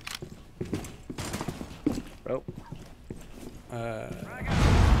 Oh, I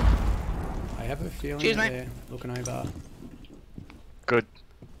have a feeling Cheers, that mate. they're looking over. good.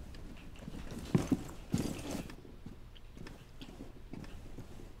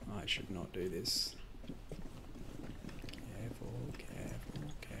 I should not do this. Careful.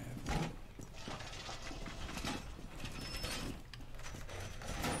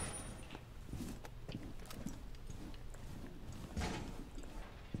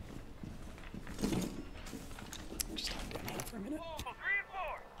 Just hide down here for a minute.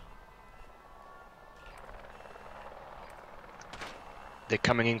 They're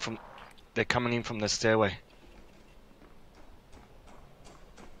coming in from the stairway.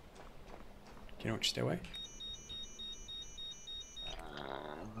 Do you know which stairway?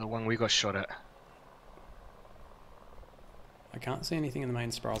 The one we got shot at. I can't see anything in the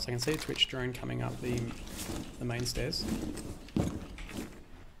main spirals. I can see a Twitch drone coming up the main stairs.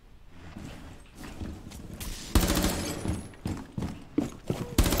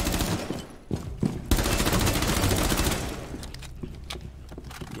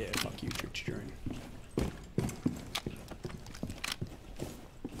 Yeah, fuck you, Twitch drone.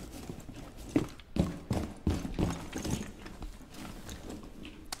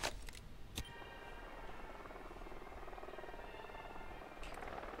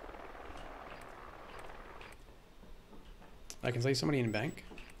 I can see somebody in bank,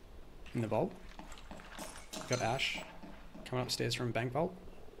 in the vault. Got Ash coming upstairs from bank vault.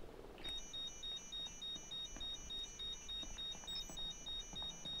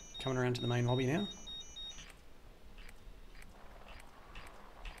 Coming around to the main lobby now.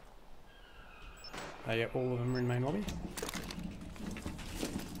 Oh yeah, all of them are in main lobby.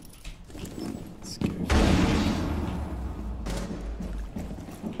 Let's go.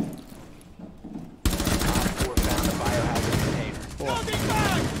 Op 4 found the biohazard container.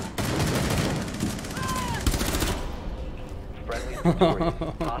 Friendly victorious.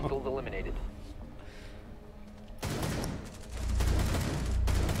 Hostiles eliminated.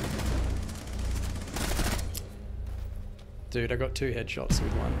 Dude, I got 2 headshots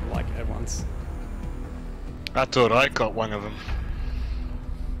with one, like, at once. I thought I got one of them.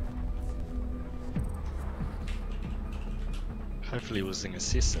 Hopefully it was an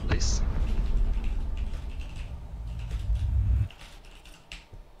assist at least.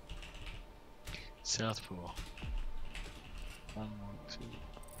 Southpaw. 1, 2.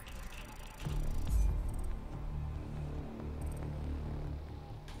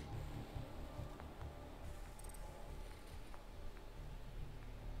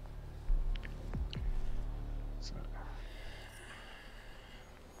 So,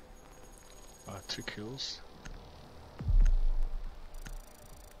 2 kills.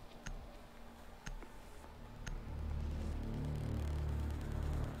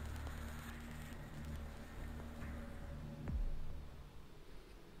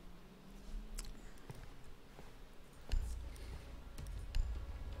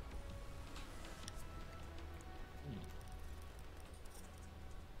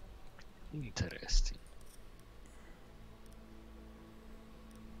 Interesting.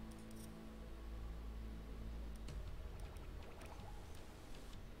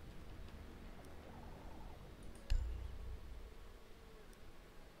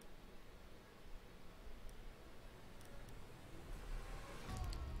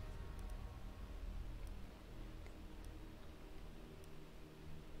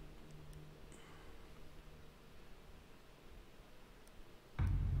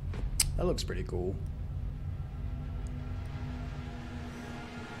 That looks pretty cool.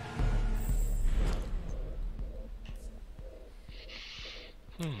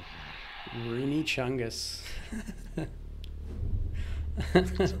 Rooney Chungus. So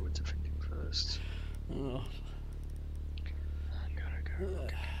we're defending first. Oh. I'm gonna go.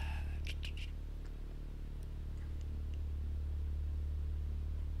 Okay.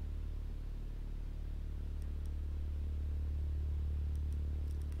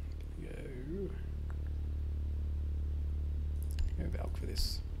 Go Valk for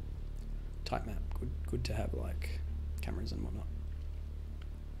this tight map. Good to have like cameras and whatnot.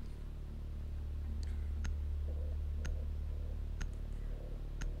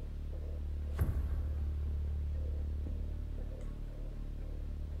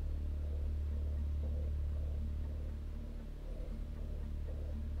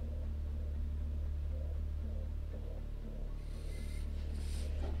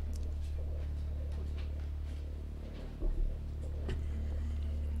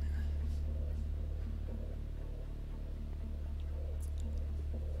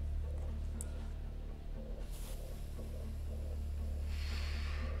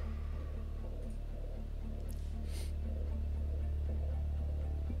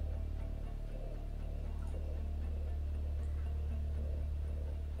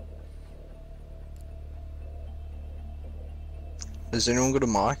 Has anyone got a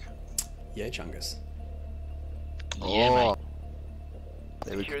mic? Yeah, Chungus. Yeah, mate.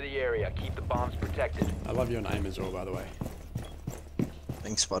 There we go. Secure the area. Keep the bombs protected. I love your name as well, by the way.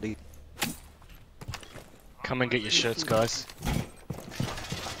 Thanks, buddy. Come and get your shirts, guys.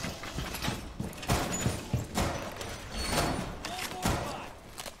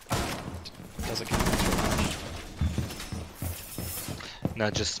 Does it come extra large? No,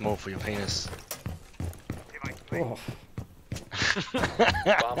 just small for your penis. Oh,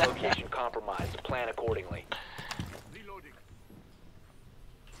 Bomb location compromised. Plan accordingly.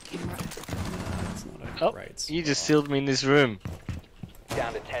 Camera activated. that's not a Oh, great you just spot. sealed me in this room.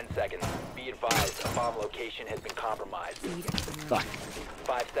 Down to 10 seconds. Be advised, a bomb location has been compromised. Feed up and Fuck.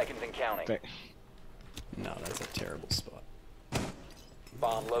 5 seconds and counting. Okay. No, that's a terrible spot.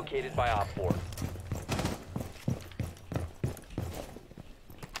 Bomb located by Op 4.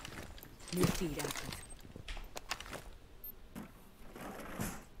 New feed active.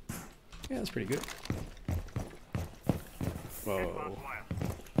 Yeah, that's pretty good. Whoa.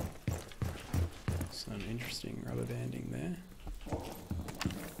 Some interesting rubber banding there.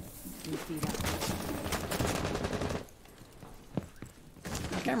 New feed active.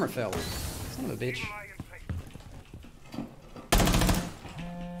 My camera fell. Son of a bitch.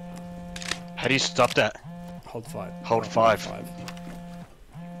 How do you stop that? Hold 5. Hold five.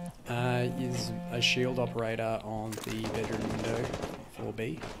 Is a shield operator on the bedroom window,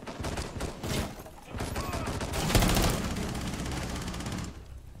 4B.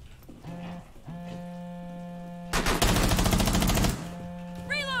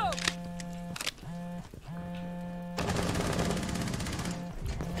 Reload!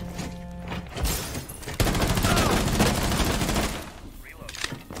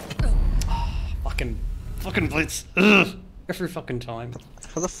 Fucking blitz. Ugh. Every fucking time.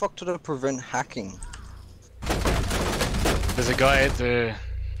 How the fuck did I prevent hacking? There's a guy at the...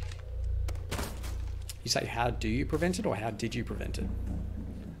 You say, how do you prevent it, or how did you prevent it?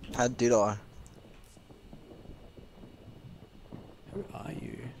 How did I? Who are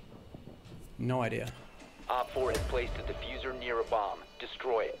you? No idea. Op 4 has placed a diffuser near a bomb.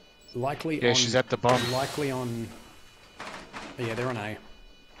 Destroy it. Likely Yeah, on... she's at the bomb. Likely on... Oh, yeah, they're on A.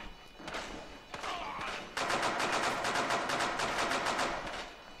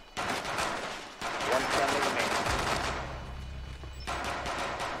 One friendly remaining.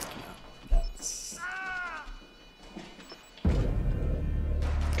 That's...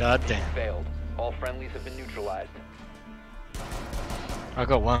 God damn. Failed. All friendlies have been neutralized. I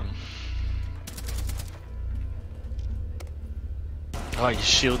got one. Oh, he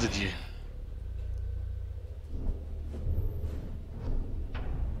shielded you.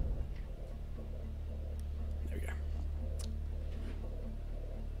 There we go.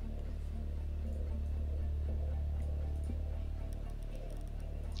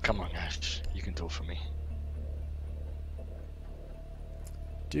 Come on, Ash. You can do it for me.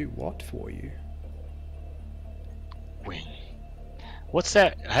 Do what for you? Win. What's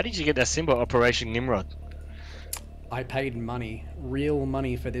that? How did you get that symbol, Operation Nimrod? I paid money, real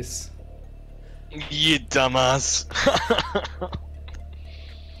money for this. You dumbass.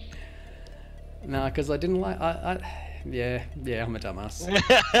 Nah, because I didn't like. Yeah, I'm a dumbass.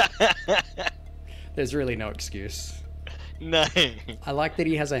 There's really no excuse. No. I like that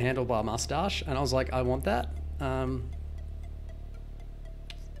he has a handlebar mustache, and I was like, I want that.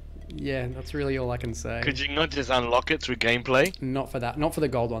 Yeah, that's really all I can say. Could you not just unlock it through gameplay? Not for that. Not for the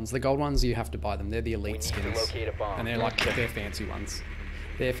gold ones. The gold ones you have to buy them. They're the We elite need to skins, locate a bomb. and they're like they're fancy ones.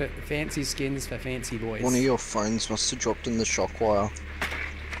 They're for fancy skins for fancy boys. One of your phones must have dropped in the shock wire.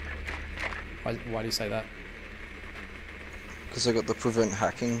 Why do you say that? Because I got the prevent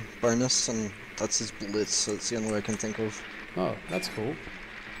hacking bonus, and that's his blitz, so it's the only way I can think of. Oh, that's cool.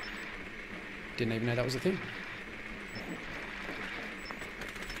 Didn't even know that was a thing.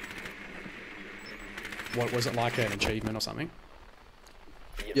 What was it, like an achievement or something?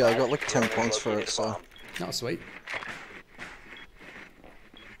 Be Yeah, I got advised, like 10 you have points for located it, a so... bomb. Oh, sweet.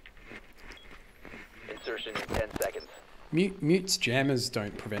 Insertion in 10 seconds. Mutes jammers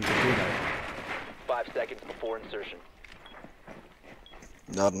don't prevent it, do they? 5 seconds before insertion.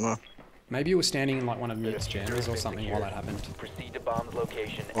 I don't know. Maybe you were standing in like one of The Mute's diffuser jammers has or been something secured. while that happened. Proceed to bomb's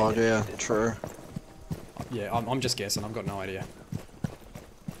location. Oh and yeah, defuse it. true. Yeah, I'm just guessing. I've got no idea.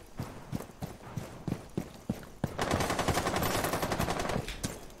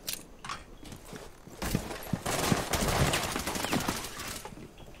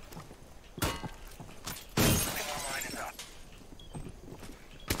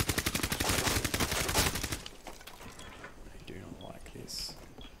 I do not like this.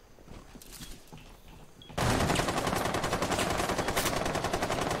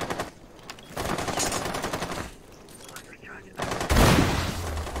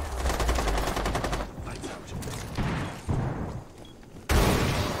 Lights out.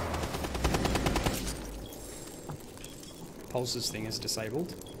 Pulse's thing is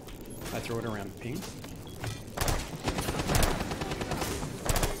disabled. I threw it around ping.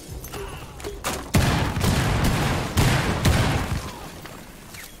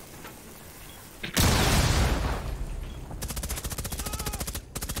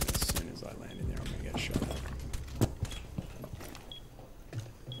 As soon as I land in there, I'm gonna get shot at.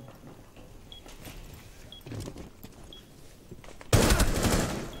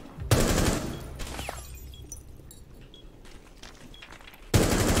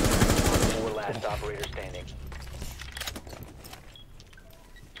 Four last operator standing.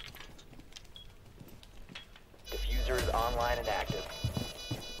 Diffuser is online and active.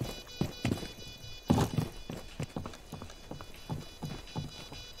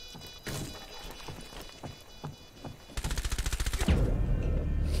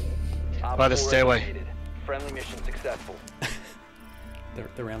 Op By the 4 stairway. eliminated. Friendly mission successful.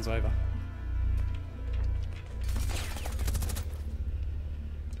 The round's over.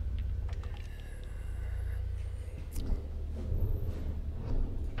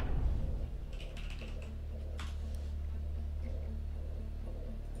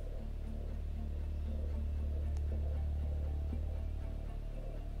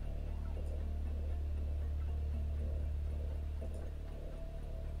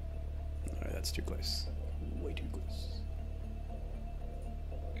 No, that's too close. Way too close.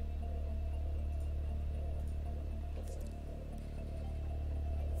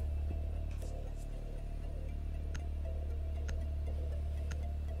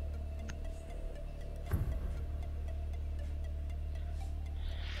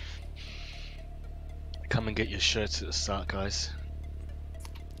 Come and get your shirts at the start, guys.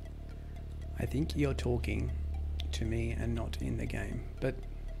 I think you're talking to me and not in the game, but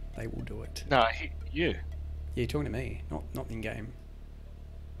they will do it. No, you. Yeah, you're talking to me, not in game.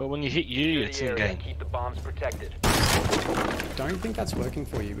 But when you hit you, Secure it's the in area. game. Keep the bombs protected. Don't think that's working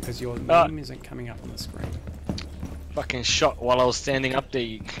for you because your Ah. name isn't coming up on the screen. Fucking shot while I was standing up there,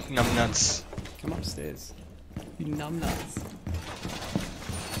 you numbnuts. Come upstairs. You numbnuts.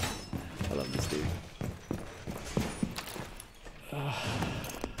 I love this dude.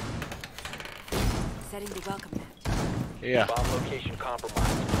 Setting the welcome mat. Yeah. Bomb location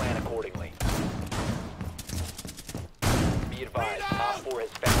compromised. Plan accordingly. Be advised, Op 4 has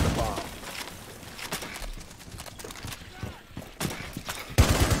found the bomb.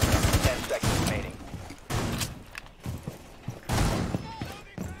 10 seconds remaining.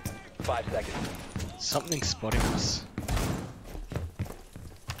 5 seconds. Something's spotting us.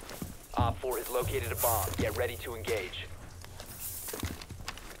 Op 4 has located a bomb. Get ready to engage.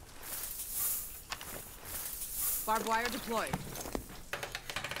 Barbed wire deployed.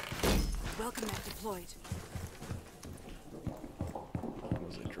 Welcome mat deployed. There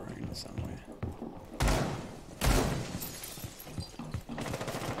was a drone somewhere.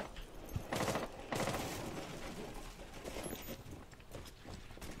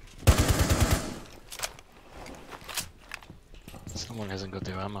 Someone hasn't got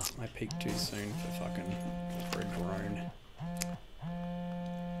their armor. I peeked too soon for a drone.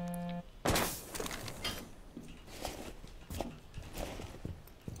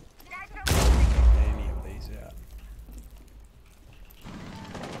 Any of these out.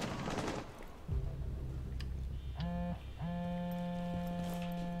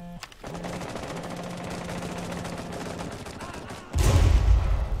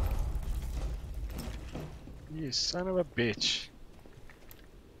 You son of a bitch.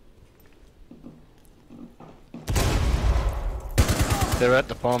 They're at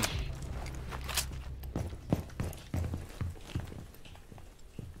the bomb.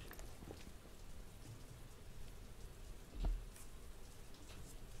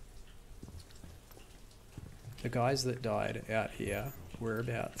 The guys that died out here,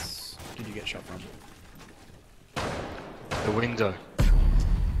 whereabouts did you get shot from? The window.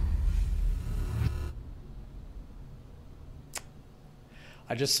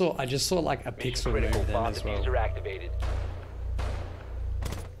 I just saw like a Mission pixel critical. move then Bomb as well. diffuser activated.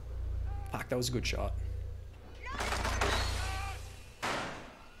 Fuck, that was a good shot.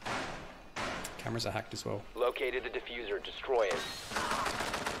 Cameras are hacked as well. Located the diffuser. Destroy it.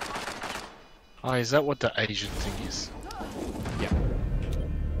 Oh, is that what the Asian thing is? Yeah.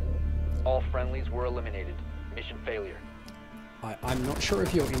 All friendlies were eliminated. Mission failure. I'm not sure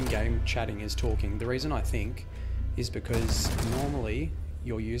if your in-game chatting is talking. The reason I think is because normally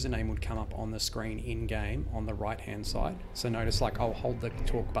your username would come up on the screen in-game on the right-hand side. So notice, like, I'll hold the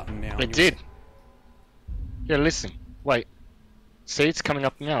talk button now. It did. Yeah, listen. Wait. See, it's coming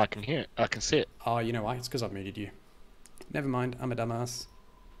up now. I can hear it. I can see it. Oh, you know why? It's because I've muted you. Never mind. I'm a dumbass.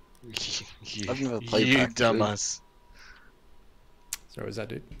 you, I've never played you back, dude. dumbass. So is that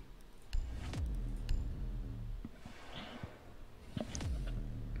dude?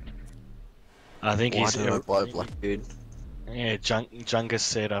 I think Why he's. did I buy Blackbeard? Yeah, Jungus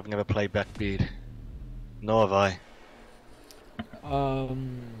said I've never played Blackbeard. Nor have I.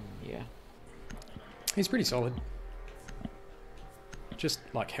 Yeah. He's pretty solid. Just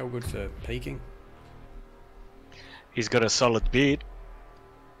like hell good for peeking. He's got a solid beard.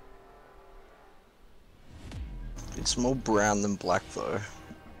 It's more brown than black though.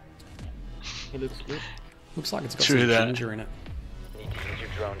 He looks good. Looks like it's got True some that. ginger in it. Need to use your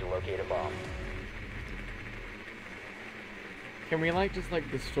drone to locate a bomb. Can we like just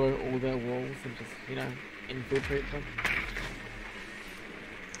like destroy all their walls and just, you know, infiltrate them?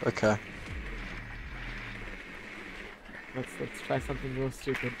 Okay. Let's try something real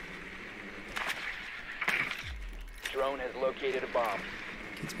stupid. Drone has located a bomb.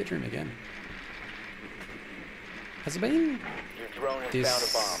 Kids' bedroom again. Has it been Your drone has this found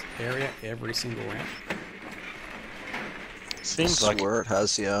a bomb. area every single round? Seems like it. Swear it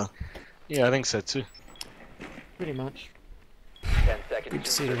has, yeah. Yeah, I think so too. Pretty much. 10 seconds. Good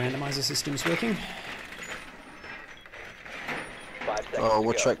to see the randomizer system's working. 5 seconds. Oh, to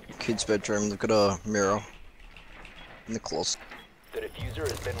watch go. that kid's bedroom. They've got a mirror in the closet. The diffuser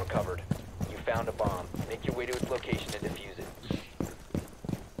has been recovered. You found a bomb. Make your way to its location and defuse it.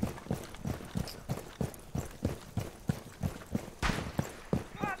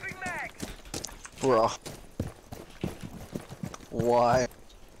 Bruh. Why?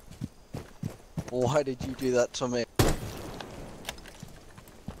 Why did you do that to me?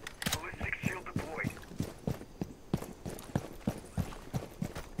 Ballistic shield deployed.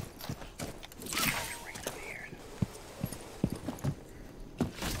 Ring cleared.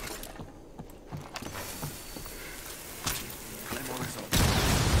 Claymore is open.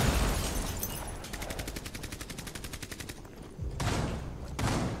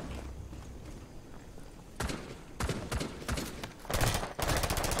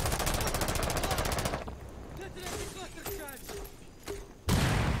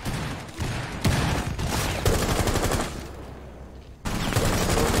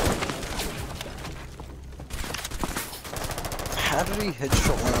 How did he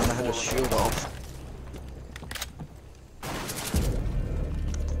headshot me when I had a shield off?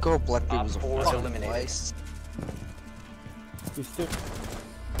 God, Blackbeard was a Op 4 fucking eliminated. waste. We still.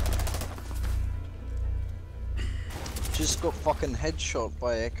 Just got fucking headshot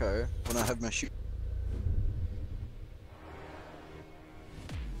by Echo when I had my shield.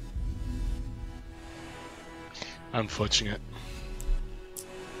 Unfortunate.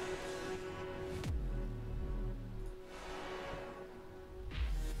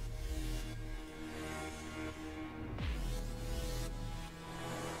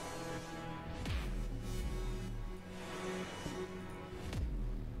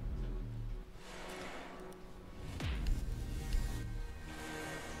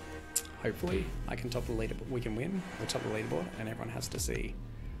 hopefully I can top the leaderboard. We can win. We'll top the leaderboard, and everyone has to see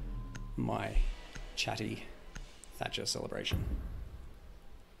my chatty Thatcher celebration.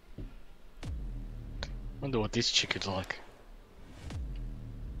 Wonder what this chick is like.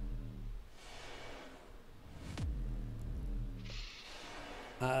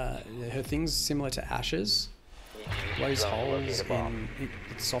 Her thing's similar to Ash's. Blows holes in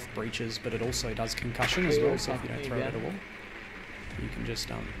its soft breaches, but it also does concussion as well. So if you don't throw it at all, you can just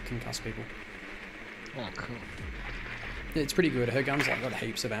concuss people. Oh, cool. It's pretty good. Her gun's like got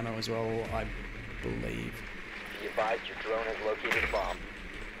heaps of ammo as well, I believe. Be advised your drone has located a bomb.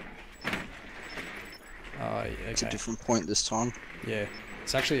 Okay. It's a different point this time. Yeah,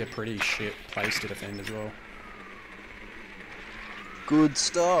 it's actually a pretty shit place to defend as well. Good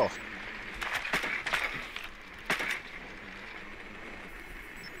stuff.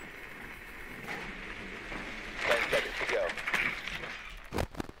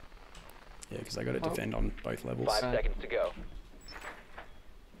 Yeah, because I got to defend on both levels. 5 seconds to go.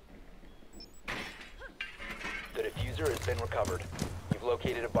 The diffuser has been recovered. You've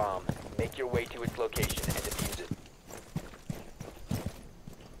located a bomb. Make your way to its location and defuse it.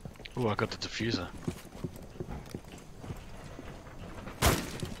 Ooh, I got the diffuser.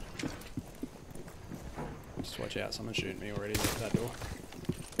 Just watch out, someone's shooting me already at that door.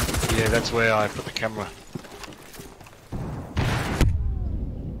 Yeah, that's where I put the camera.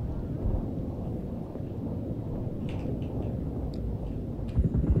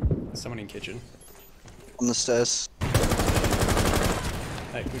 Someone in kitchen. On the stairs.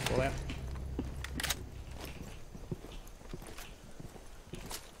 Hey, good call out.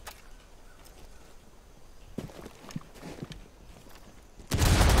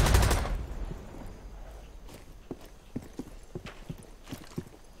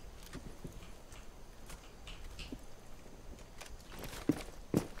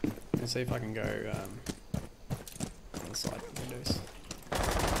 Let's see if I can go on the side windows.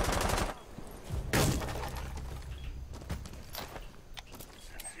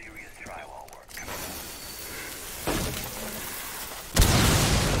 Serious drywall work.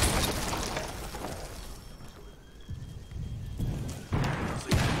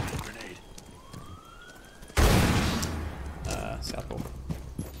 Grenade. Southpaw.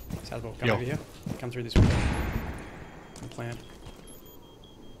 Southpaw, come Yo. over here. Come through this window. And plant.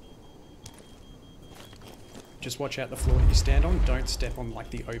 Just watch out the floor that you stand on. Don't step on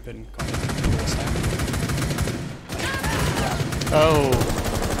like the open kind of floor stack. Oh!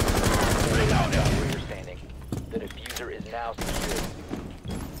 Where you're standing. The diffuser is now secured.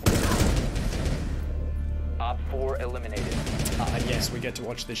 Op 4 eliminated. Yes, we get to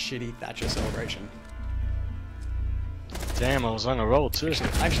watch the shitty Thatcher celebration. Damn, I was on a roll too.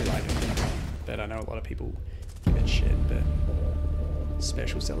 I actually like it. But I know a lot of people give it shit, but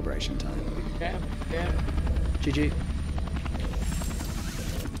special celebration time. Damn, damn. GG.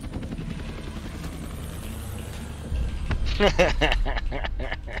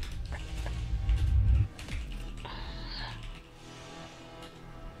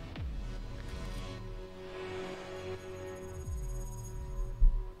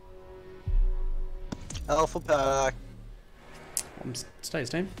 Alpha pack.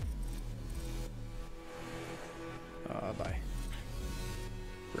 Stays team. Bye.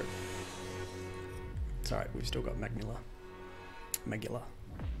 Rip. It's alright, we've still got Magilla. Magilla.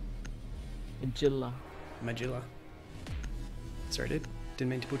 Sorry, dude.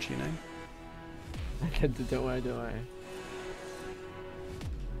 Didn't mean to butcher your name. Don't worry, don't worry.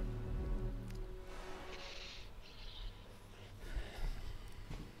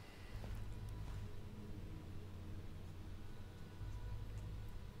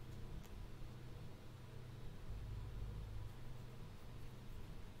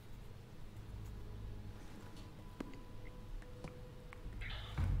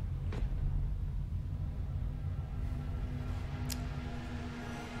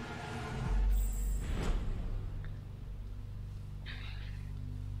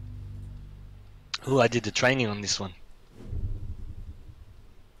 Ooh, I did the training on this one.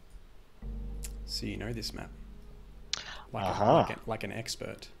 So you know this map. Like, like an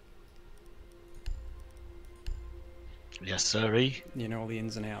expert. Yes, sirree. You know all the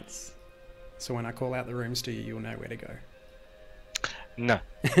ins and outs. So when I call out the rooms to you, you'll know where to go. No.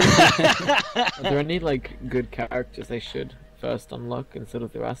 Are there any like good characters they should first unlock instead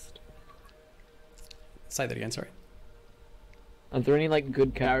of the rest? Say that again, sorry. Are there any like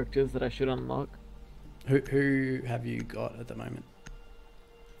good characters that I should unlock? Who have you got at the moment?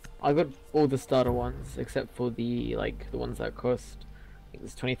 I got all the starter ones except for the the ones that cost I think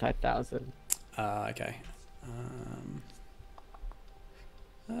it's 25,000. Okay.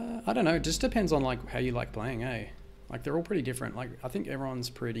 I don't know. It just depends on like how you like playing, eh? Like they're all pretty different. Like I think everyone's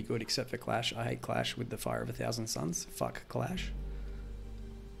pretty good except for Clash. I hate Clash with the Fire of a Thousand Suns. Fuck Clash.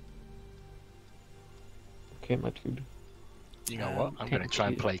 Okay, my dude. You know what? I'm gonna try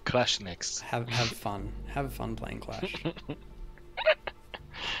and play Clash next. Have fun. Have fun playing Clash.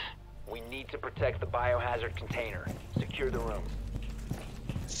 We need to protect the biohazard container. Secure the room.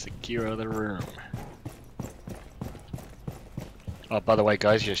 Secure the room. Oh, by the way,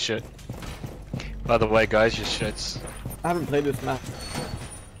 guys, your shit. By the way, guys, your shits. I haven't played this map.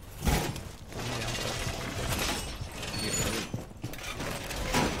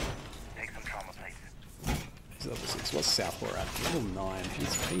 Take some trauma plates. He's level 6. What's Southpaw at? Level 9.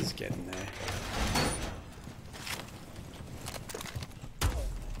 He's getting there.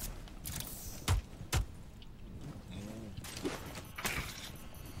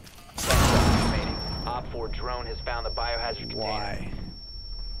 Op 4 drone has found the biohazard container. Why?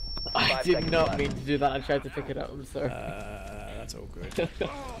 I 5 did seconds not left. mean to do that. I tried to pick it up. I'm sorry. That's all good.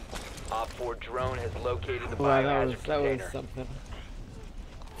 Op 4 drone has located the Wow, biohazard that was container. something.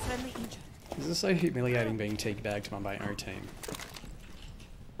 Friendly injured. This is so humiliating being teabagged by my own team.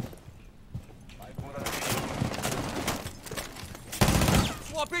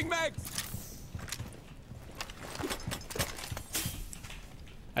 Swapping mags!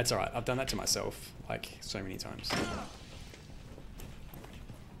 That's alright. I've done that to myself like so many times.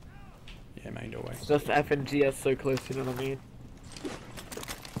 Yeah, main doorway. Just F and G are so close, you know what I mean?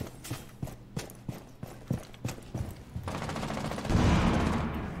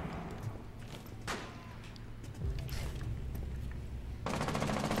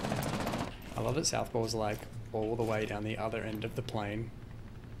 I love that Southpaw's like all the way down the other end of the plane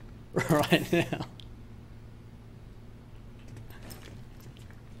right now.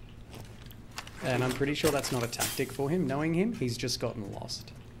 And I'm pretty sure that's not a tactic for him. Knowing him, he's just gotten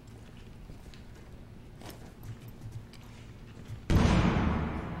lost.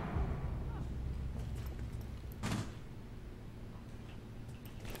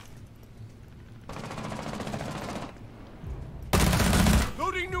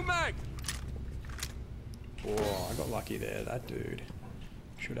 Loading new mag! Whoa, I got lucky there. That dude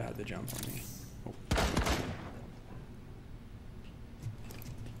should have had the jump on me. Oh.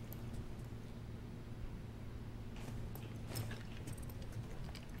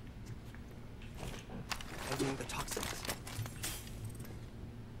 Taking the toxins.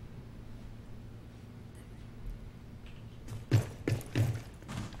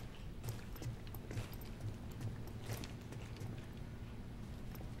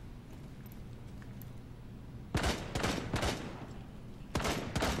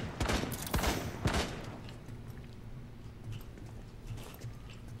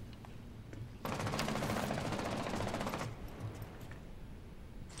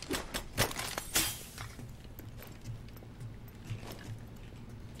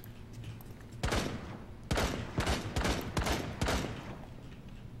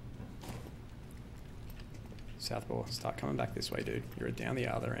 Southpaw, start coming back this way, dude. You're down the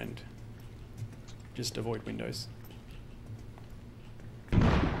other end. Just avoid windows.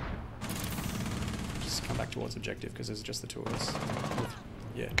 Just come back towards objective because there's just the two of us.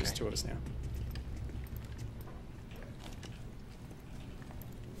 Yeah, just two of us now.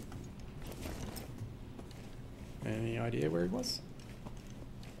 Any idea where he was?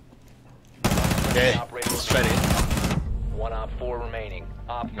 Yeah, straight in. One Op 4 remaining.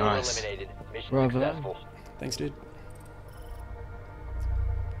 Op 4 Nice. eliminated. Mission Bravo. successful. Thanks, dude.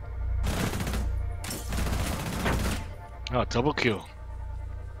 Oh, double kill.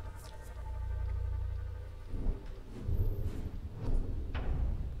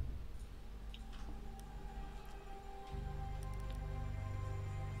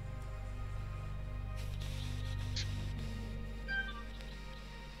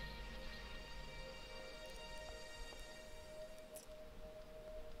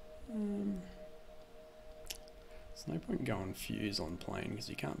 There's no point going fuse on plane because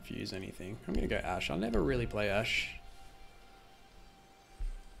you can't fuse anything. I'm gonna go Ash. I never really play Ash.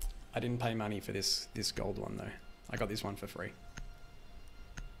 I didn't pay money for this gold one though. I got this one for free.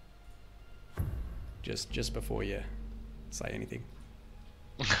 Just before you say anything.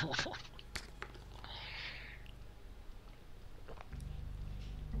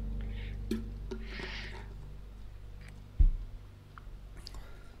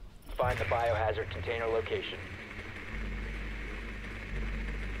 Find the biohazard container location.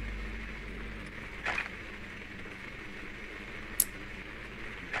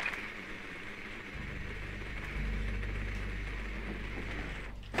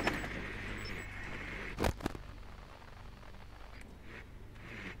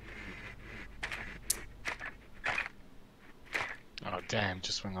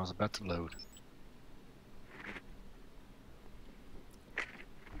 just when I was about to load.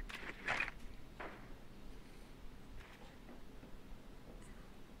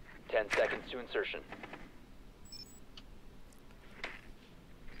 Seconds to insertion.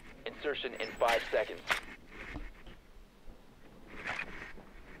 Insertion in 5 seconds.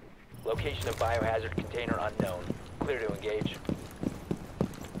 Location of biohazard container unknown. Clear to engage.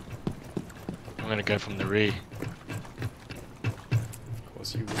 I'm gonna go from the rear. Of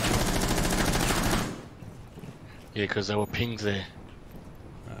course you will. Yeah, because there were pings there.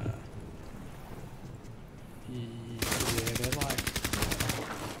 Yeah, they're like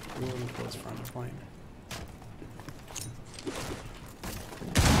rolling towards front of plane.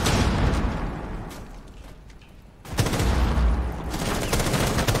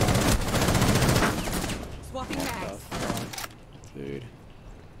 Swapping mags. Dude,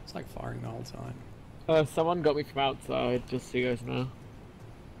 it's like firing the whole time. Someone got me from outside, just so you guys know.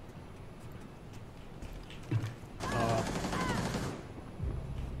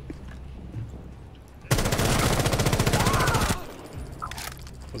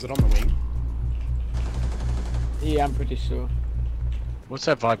 Was it on the wing? Yeah, I'm pretty sure. What's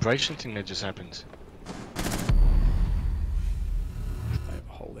that vibration thing that just happened? I have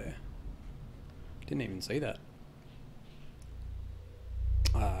a hole there. Didn't even see that.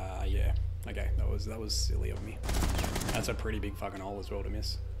 Yeah. Okay, that was silly of me. That's a pretty big fucking hole as well to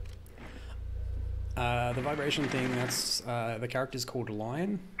miss. The vibration thing, that's the character's called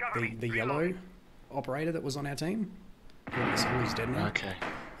Lion, the yellow operator that was on our team. Who's dead now. Okay.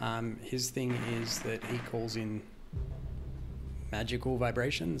 His thing is that he calls in magical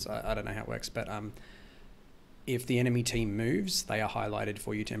vibrations. I don't know how it works, but if the enemy team moves, they are highlighted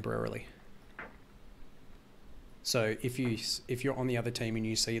for you temporarily. So if you're on the other team and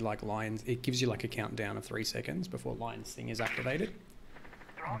you see like Lion's, it gives you like a countdown of 3 seconds before Lion's thing is activated.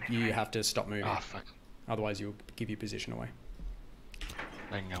 You have to stop moving. Oh fuck. Otherwise you'll give your position away.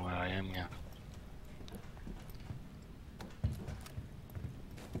 I know where I am now.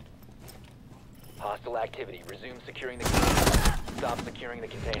 Hostile activity. Resume securing the container. Stop securing the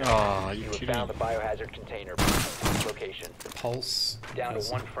container. Oh, are you have kidding found me? the biohazard container. Location. Pulse. Down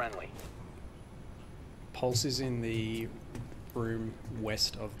to 1 friendly. Pulse is in the room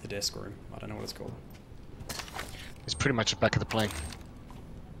west of the desk room. I don't know what it's called. It's pretty much the back of the plane.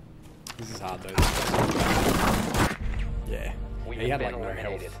 This is hard though. Yeah. We He had have like been no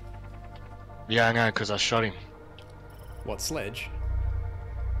eliminated. health. Yeah, I know, because I shot him. What, Sledge?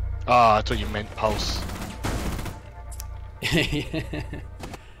 Oh, I thought you meant pulse. Yeah,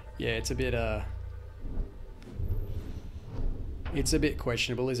 it's a bit it's a bit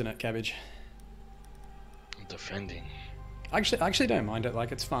questionable, isn't it, Cabbage? I'm defending. I actually don't mind it.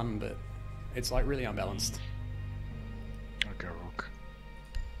 Like, it's fun, but it's like really unbalanced. Okay, Rook.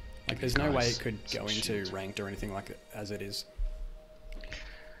 Like, there's no way Guys, it could go some into shit. ranked or anything like it as it is.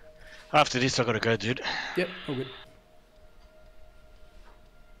 After this, I gotta go, dude. Yep, all good.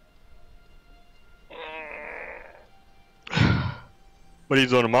 What are you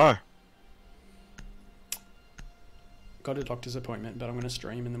doing tomorrow? Got a doctor's appointment, but I'm going to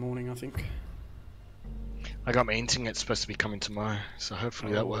stream in the morning, I think. I got my internet supposed to be coming tomorrow, so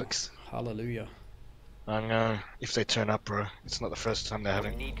hopefully that Oh, works. Hallelujah. I know. If they turn up, bro. It's not the first time they We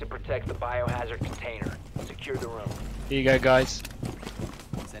haven't. need to protect the biohazard container. Secure the room. Here you go, guys.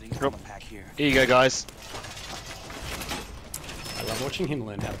 Setting trauma pack here. Here you go, guys. I love watching him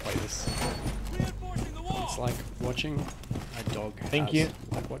learn how to play this. Reinforcing the wall. It's like watching a dog. Thank you.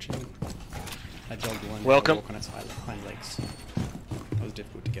 Like watching a dog learn Welcome. how to walk on its hind legs. That was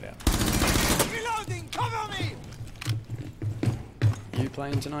difficult to get out. Reloading. Cover me. You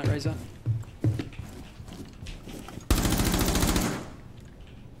playing tonight, Razor?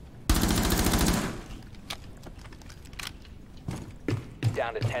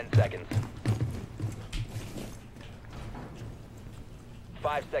 Down to 10 seconds.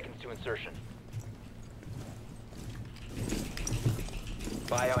 5 seconds to insertion.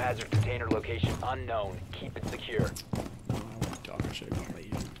 Biohazard container location unknown. Keep it secure. Oh, I went dog. I should have gone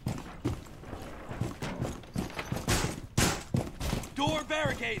lead. Door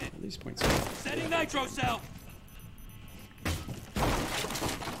barricaded. At least points. Setting nitro cell.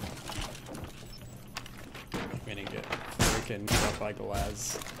 I'm gonna get freaking shot by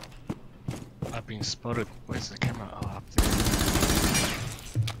Glaz. I've been spotted. Where's the camera? Oh, up there.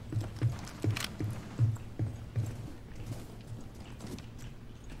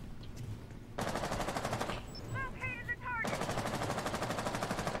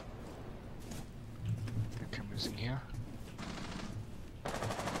 The camera's in here.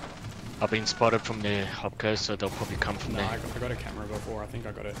 I've been spotted from the hubco, so they'll probably come from No, there. I got a camera before. I think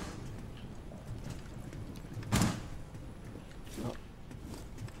I got it.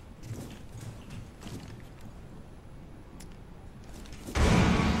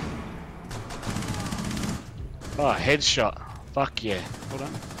 Oh, headshot. Fuck yeah. Hold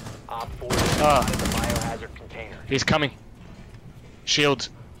on. Op 4 is spotted the biohazard container. He's coming. Shields.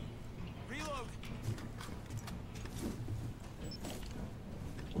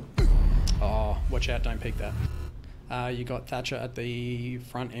 Oh, watch out! Don't peek that. You got Thatcher at the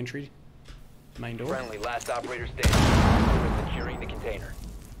front entry, main door. Friendly, last operator standing. We're securing the container.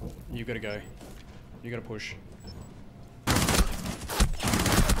 You gotta go. You gotta push.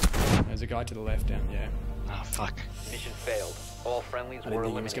 There's a guy to the left down. Yeah. Oh fuck. Mission failed. All friendlies I were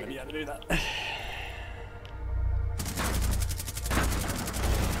didn't think he was gonna eliminated. be able to do that.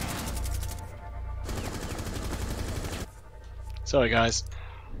 Sorry guys.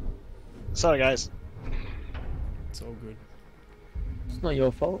 Sorry guys. It's all good. It's not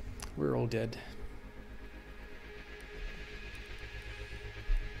your fault. We're all dead.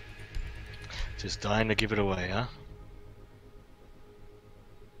 Just dying to give it away, huh?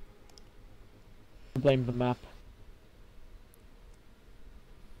 Blame the map.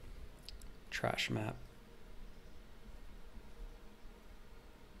 Trash map.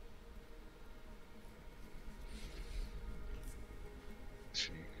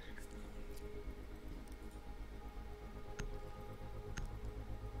 Gee.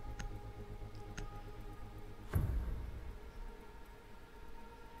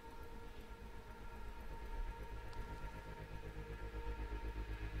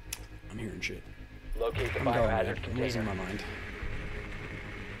 I'm hearing shit. Locate the I'm going biohazard mad. I'm losing container. my mind.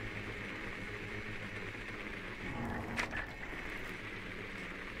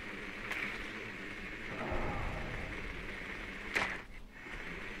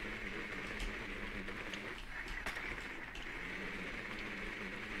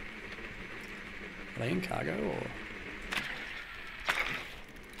 Are they in cargo or?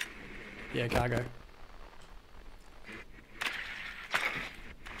 Yeah, cargo.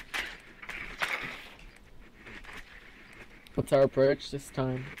 What's our approach this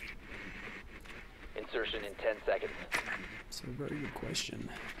time? Insertion in 10 seconds. That's a very good question.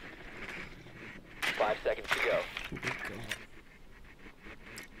 5 seconds to go. Oh,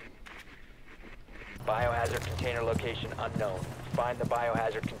 God. Biohazard container location unknown. Find the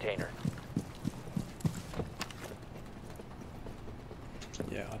biohazard container.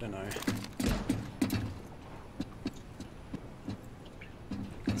 Yeah, I don't know.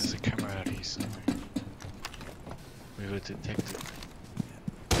 There's a camera out here somewhere. We were detected.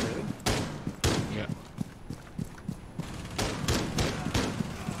 Really? Yeah.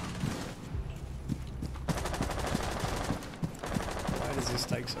 Why does this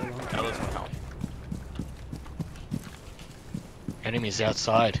take so long? Enemies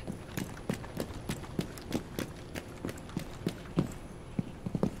outside.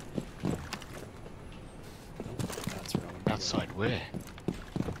 That's wrong. Outside where?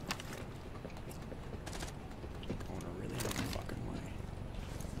 Going a really long fucking way.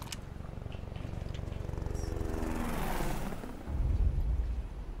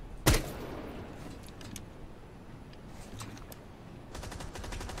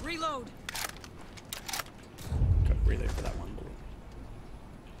 Reload. Got to reload for that one bullet.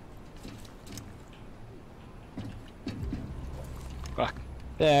 Fuck.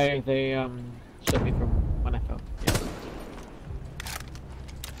 They shot me from when I fell. Yeah.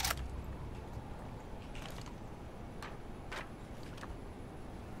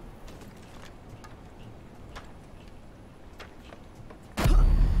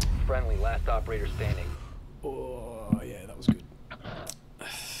 Friendly, last operator standing. Oh, yeah, that was good.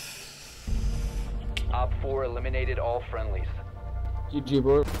 Op 4 eliminated all friendlies. GG,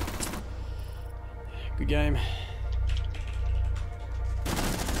 bro. Good game.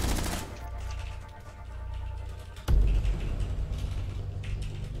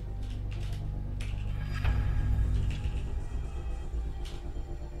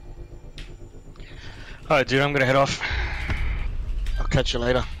 Alright dude, I'm gonna head off. I'll catch you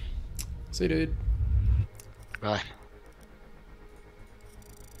later. See you, dude. Bye.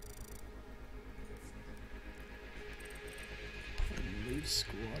 Leave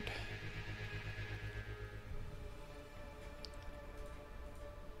squad.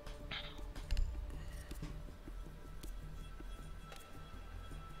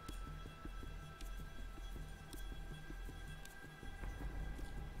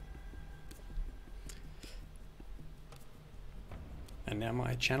 And now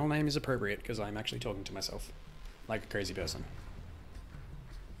my channel name is appropriate because I'm actually talking to myself like a crazy person.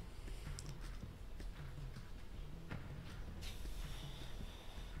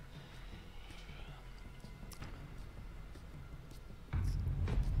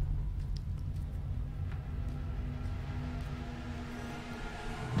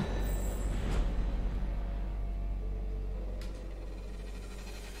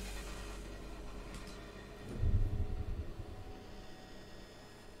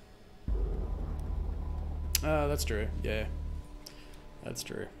 That's true. Yeah, that's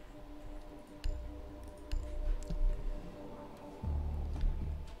true.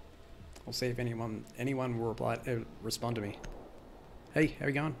 I'll see if anyone will reply, respond to me. Hey, how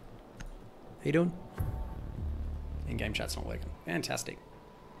you going? How you doing? In-game chat's not working. Fantastic.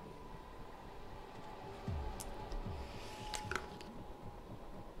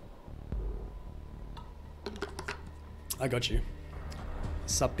 I got you.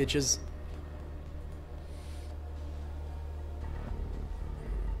 Sup, bitches?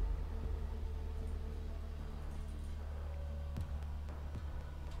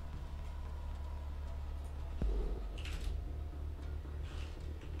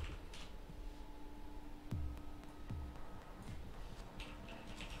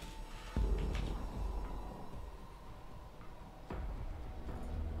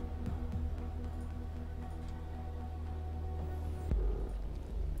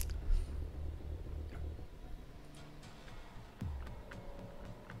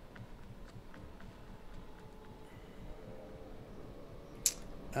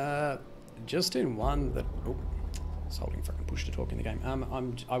 Just in one that oh, I was holding fucking push to talk in the game.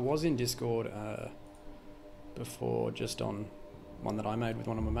 I was in Discord before, just on one that I made with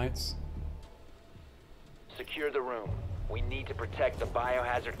one of my mates. Secure the room. We need to protect the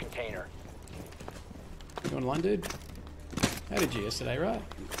biohazard container. You online, dude? How did you yesterday, right?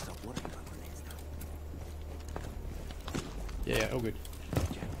 Yeah, all good.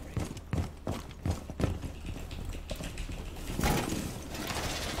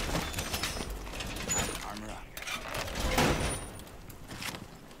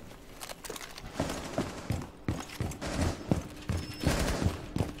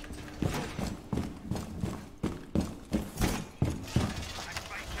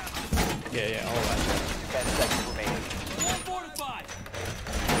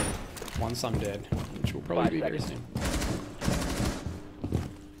 Once I'm dead, which will probably be very soon.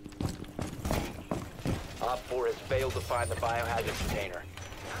 Op 4 has failed to find the biohazard container.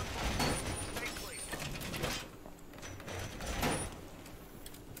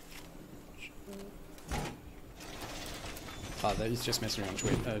 Oh, he's just messing around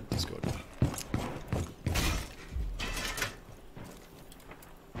with Discord.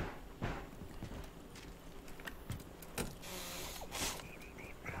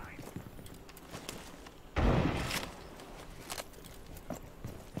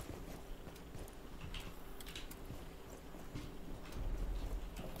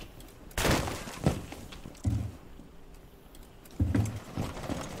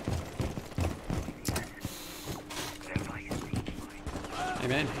 Hey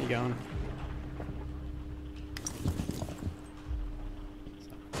man, how you going?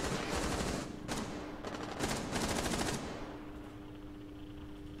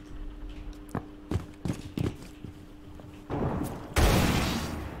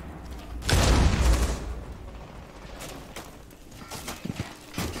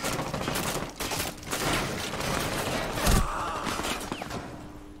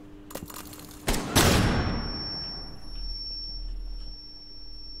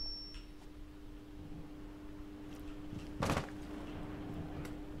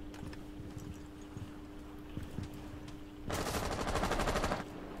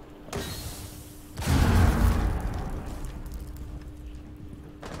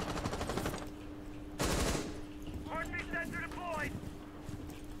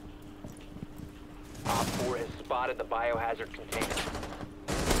 Op 4 has spotted the biohazard container.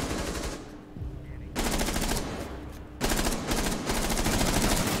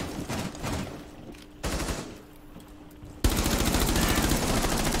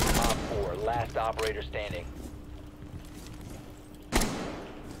 Op 4, last operator standing.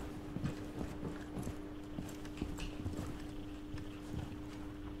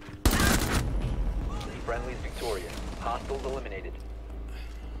 Friendly's victorious. Hostiles eliminated.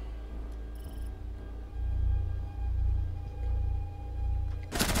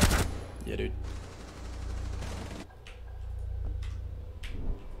 Yeah, dude.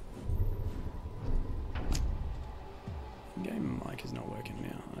 Game mic is not working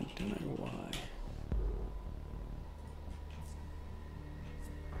now. I don't know why.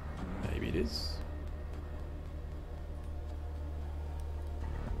 Maybe it is.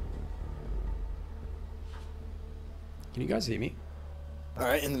 Can you guys hear me?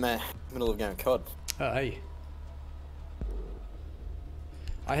 Alright, in the middle of game of COD. Oh, hey.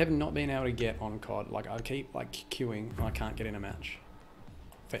 I have not been able to get on COD. Like, I keep, like, queuing and I can't get in a match.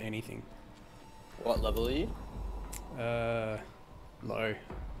 For anything. What level are you? Low.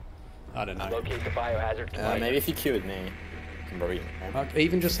 I don't know. Locate the biohazard container. Maybe if you queue with me. can probably.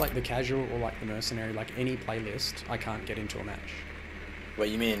 Even just like the casual or like the mercenary, like any playlist, I can't get into a match.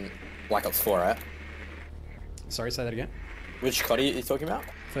 Wait, you mean Black Ops 4, right? Sorry, say that again. Which COD are you talking about?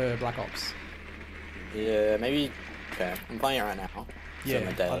 For Black Ops. Yeah, maybe. Okay, I'm playing it right now.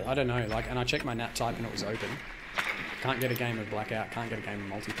 Yeah, I don't know. Like, and I checked my NAT type and it was open. Can't get a game of Blackout. Can't get a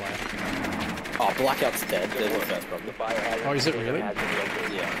game of multiplayer. Oh, Blackout's dead. There's the first problem. Oh, is it really? Yeah,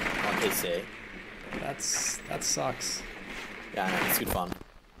 on PC. That sucks. Yeah, I know, it's good fun.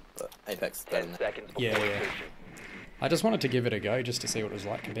 But Apex is better than that. Yeah. I just wanted to give it a go just to see what it was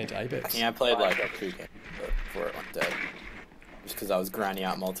like compared to Apex. I think I played like 2 games before it went dead. Just because I was grinding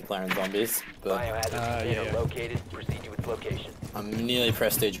out multiplayer and zombies. But Biohazard located. Proceed to its location. I'm nearly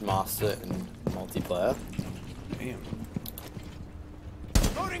Prestige Master in multiplayer. Damn.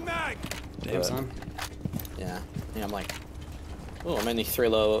 Loading mag! Damn, son. Yeah. I'm like, oh, I'm only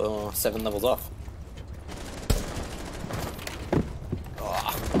 7 levels off.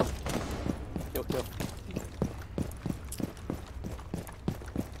 Oh. Kill.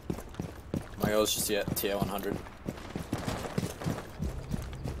 My goal's just at tier 100 at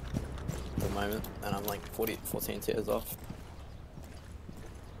the moment, and I'm like 14 tiers off.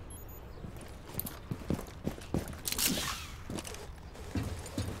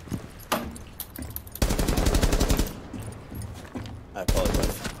 I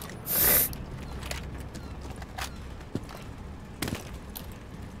apologize.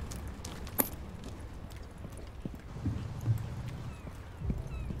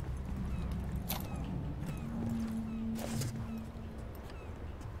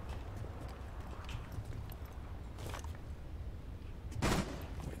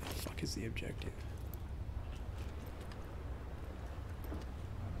 Where the fuck is the objective?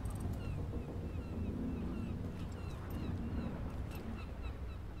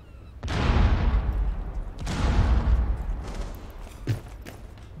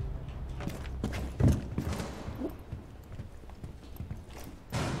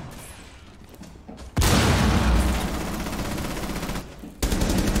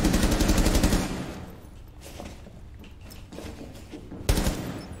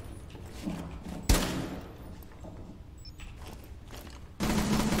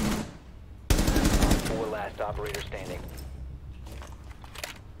 Operator standing.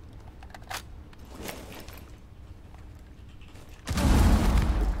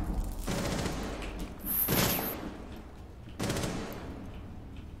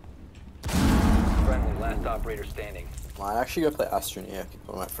 Friendly, last operator standing. Might actually go play Astroneer. One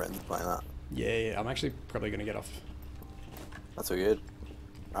of my friends are playing that. Yeah, I'm actually probably gonna get off. That's all good.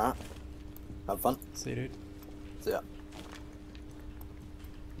 Alright. Have fun. See you, dude. See ya.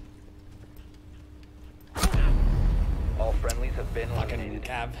 All friendlies have been Fucking eliminated.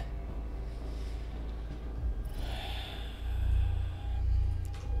 Cav.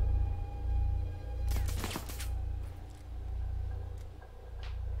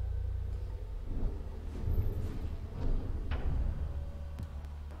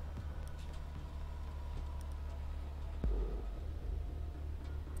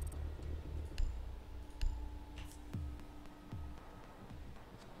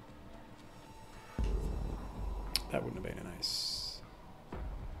 That wouldn't have been a nice.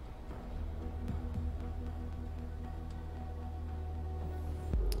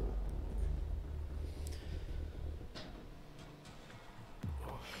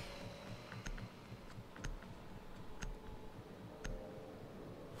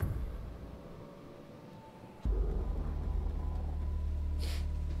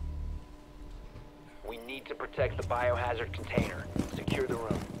 We need to protect the biohazard container. Secure the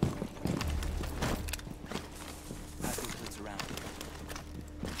room. Around.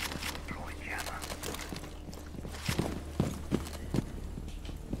 Throwing jammer.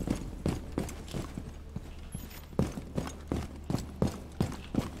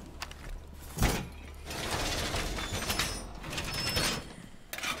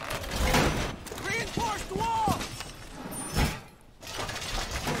 Reinforce the wall!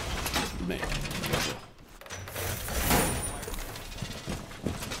 Man.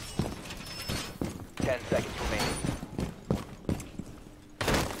 10 seconds remaining.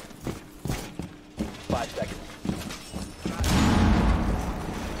 5 seconds.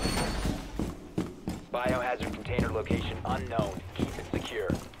 Biohazard container location unknown. Keep it secure.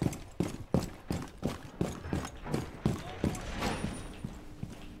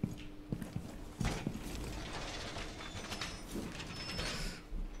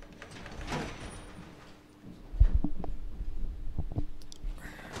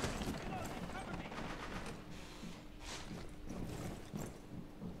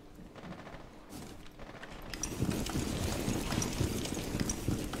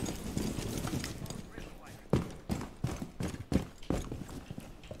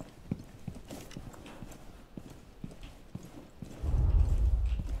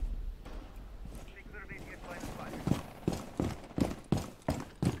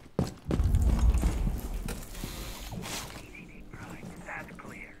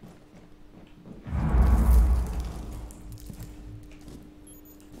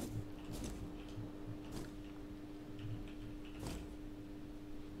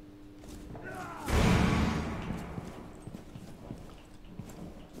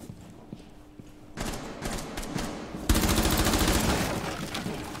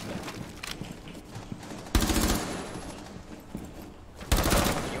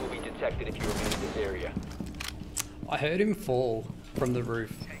 detected if you remain in this area. I heard him fall from the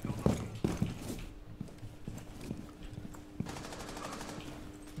roof.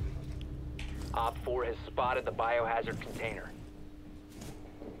 Op 4 has spotted the biohazard container.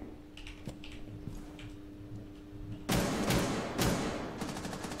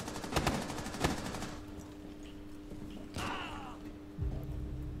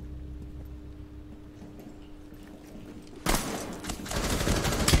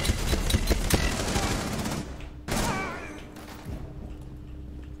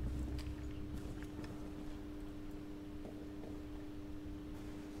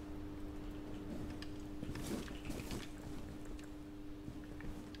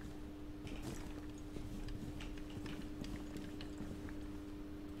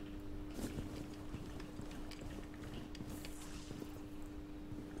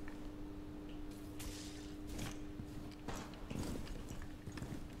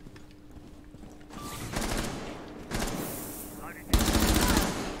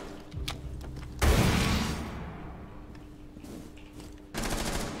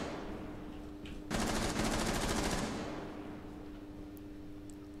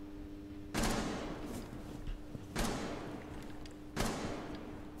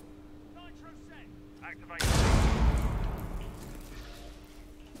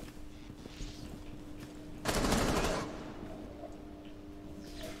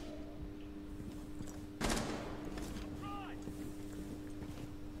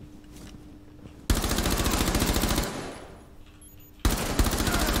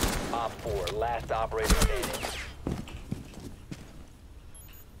 Op 4, last operator remaining.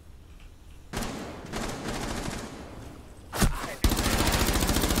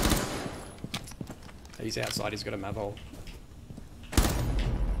 He's outside, he's got a mav hole.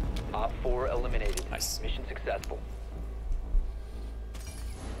 Op 4 eliminated. Nice. Mission successful.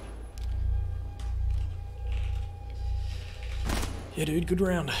 Yeah, dude, good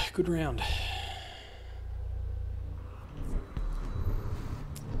round. Good round.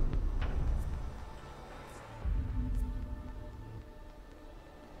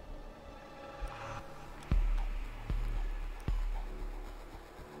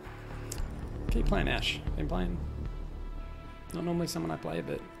 Keep playing Ash. Been playing. Not normally someone I play,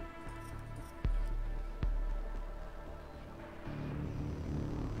 but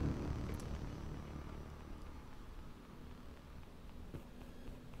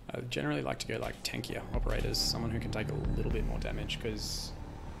I generally like to go like tankier operators, someone who can take a little bit more damage, because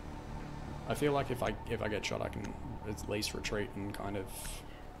I feel like if I get shot, I can at least retreat and kind of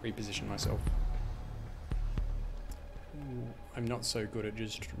reposition myself. I'm not so good at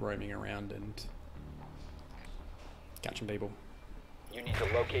just roaming around and catching people. You need to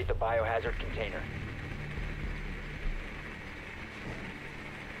locate the biohazard container.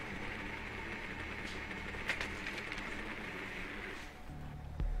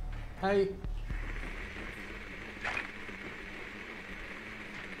 Hey.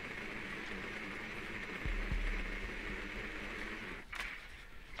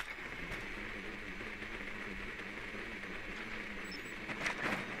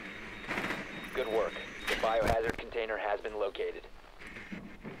 Good work. The biohazard container has been located.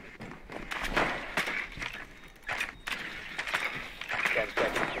 Ten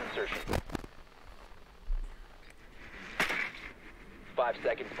seconds to insertion. 5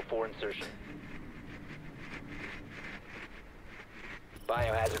 seconds before insertion.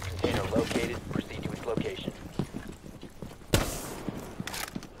 Biohazard container located. Proceed to its location.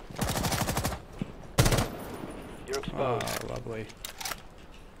 You're exposed. Oh, lovely.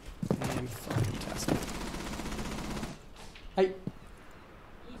 And fantastic. Hey.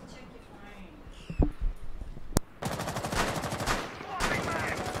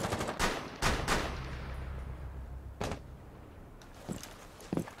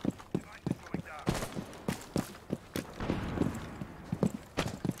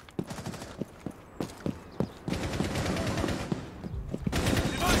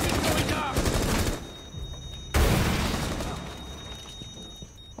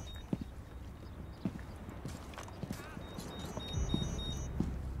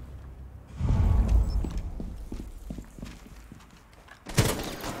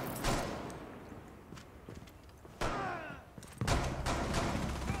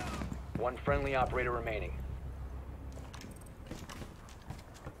 One friendly operator remaining.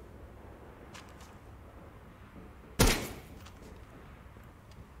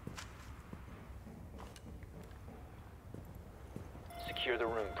 Secure the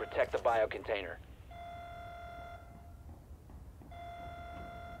room. Protect the biocontainer.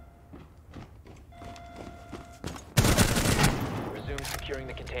 Resume securing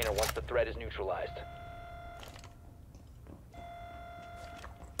the container once the threat is neutralized.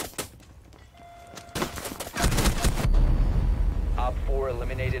 Op 4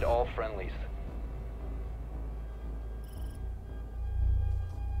 eliminated all friendlies.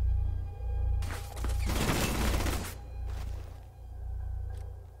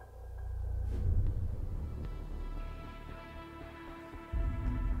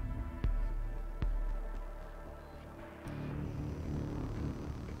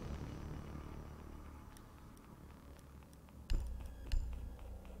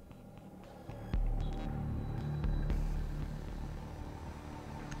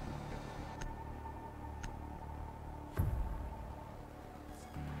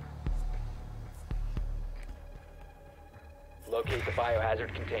 Locate the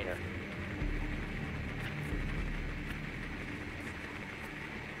biohazard container.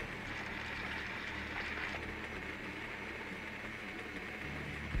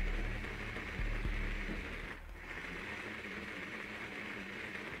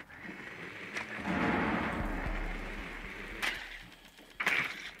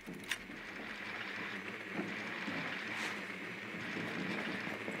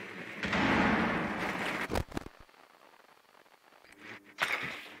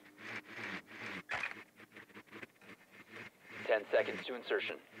 Seconds to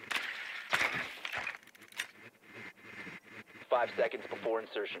insertion. 5 seconds before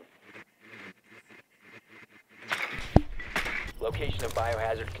insertion. Location of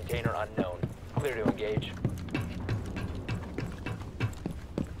biohazard container unknown. Clear to engage.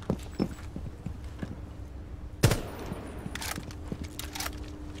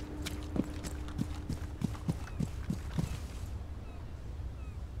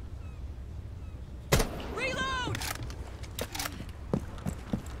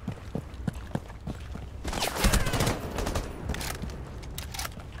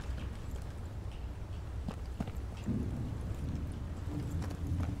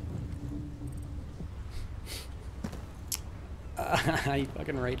 He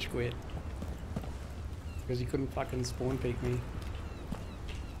fucking rage quit. Because he couldn't fucking spawn peek me.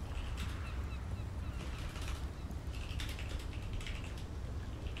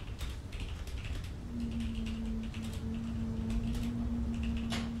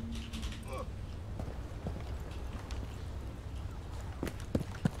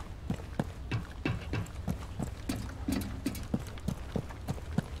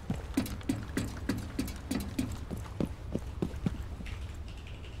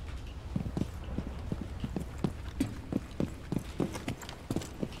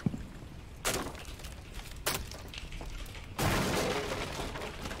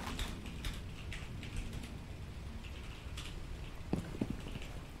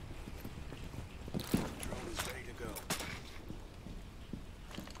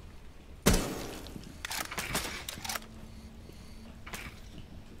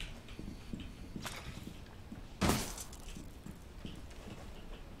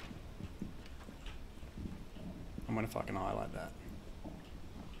 I'm gonna fucking highlight that.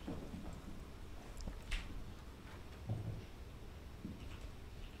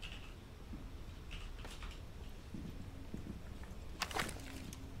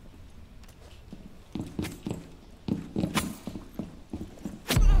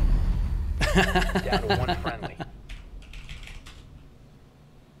 Down to one friendly.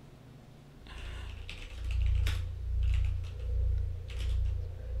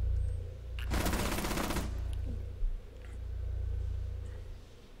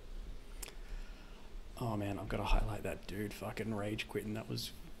 Oh man, I've got to highlight that dude fucking rage quitting. That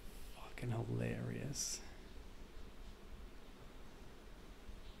was fucking hilarious.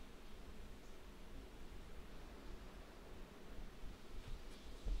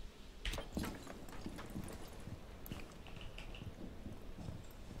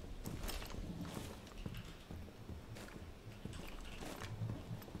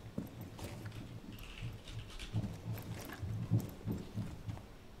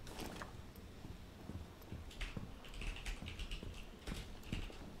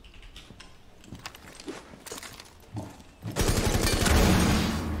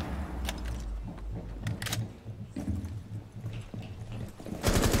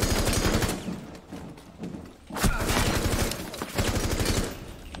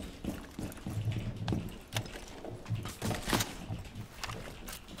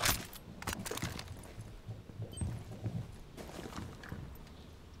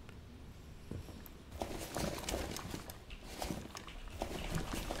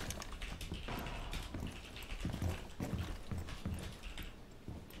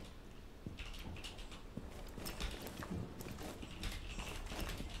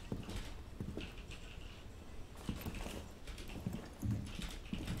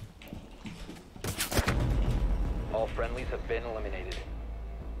 friendlies have been eliminated.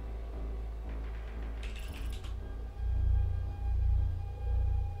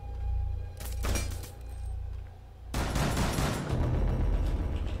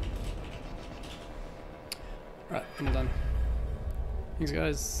 Right, I'm done. Thanks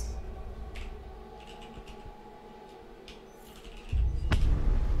guys.